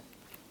off.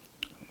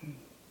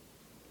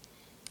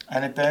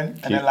 Anything?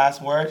 Any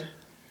last word?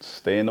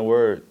 Stay in the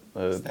Word.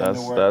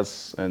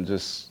 That's and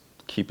just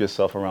keep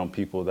yourself around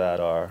people that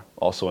are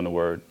also in the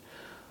Word.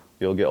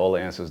 You'll get all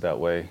the answers that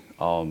way,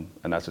 and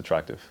that's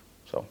attractive.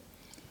 So,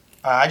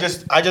 I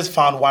just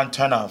found one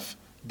turn off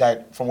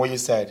that from what you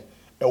said.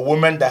 A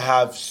woman that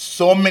have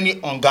so many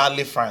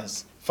ungodly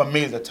friends, for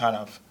me, is a turn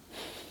off.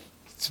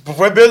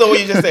 Before building what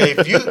you just say,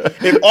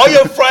 if all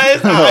your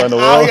friends are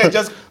out here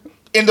just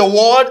in the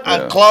world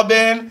and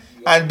clubbing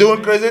and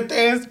doing crazy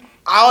things,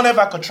 I don't know if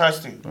I could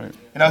trust you. Right.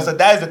 So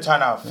that is the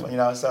turn off.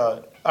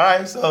 So all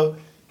right, so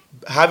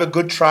have a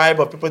good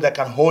tribe of people that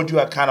can hold you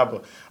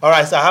accountable. All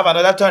right, so I have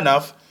another turn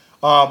off.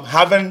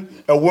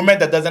 Having a woman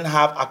that doesn't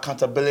have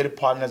accountability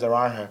partners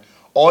around her.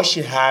 All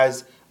she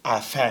has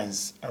are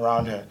fans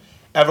around her.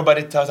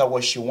 Everybody tells her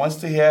what she wants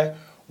to hear,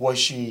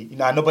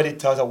 nobody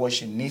tells her what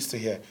she needs to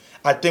hear.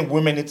 I think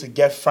women need to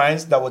get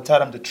friends that will tell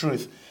them the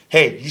truth.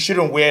 Hey, you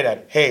shouldn't wear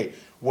that. Hey,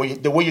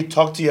 the way you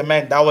talk to your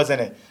man, that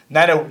wasn't it.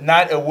 Not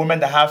a woman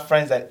that have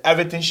friends that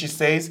everything she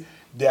says,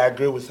 they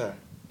agree with her.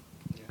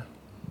 Yeah.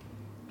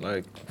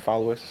 Like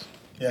followers.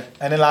 Yeah.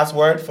 Any last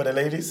word for the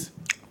ladies?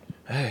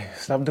 Hey,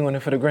 stop doing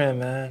it for the gram,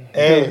 man.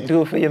 Hey.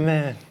 Do it for your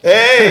man.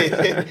 Hey.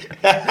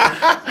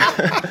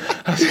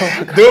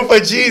 Do it for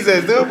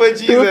Jesus. Do it for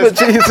Jesus. Do it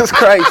for Jesus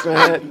Christ,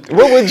 man.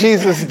 What would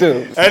Jesus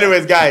do?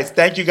 Anyways, guys,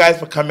 thank you guys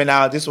for coming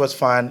out. This was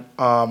fun.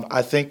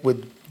 I think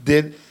we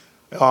did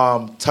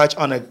touch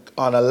on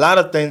a lot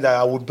of things that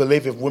I would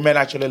believe if women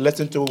actually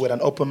listen to it with an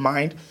open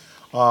mind.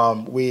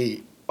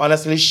 We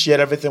honestly shared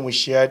everything we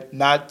shared,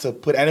 not to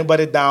put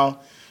anybody down,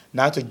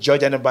 not to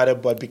judge anybody,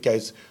 but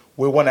because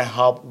we want to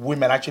help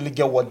women actually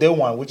get what they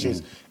want, which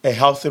is a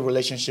healthy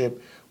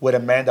relationship with a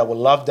man that will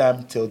love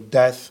them till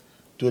death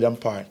do them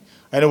part.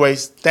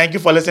 Anyways, thank you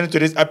for listening to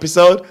this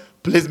episode.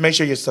 Please make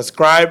sure you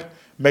subscribe.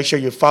 Make sure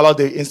you follow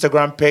the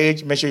Instagram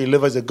page. Make sure you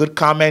leave us a good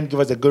comment,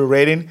 give us a good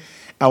rating,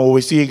 and we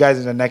will see you guys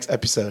in the next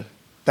episode.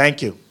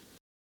 Thank you.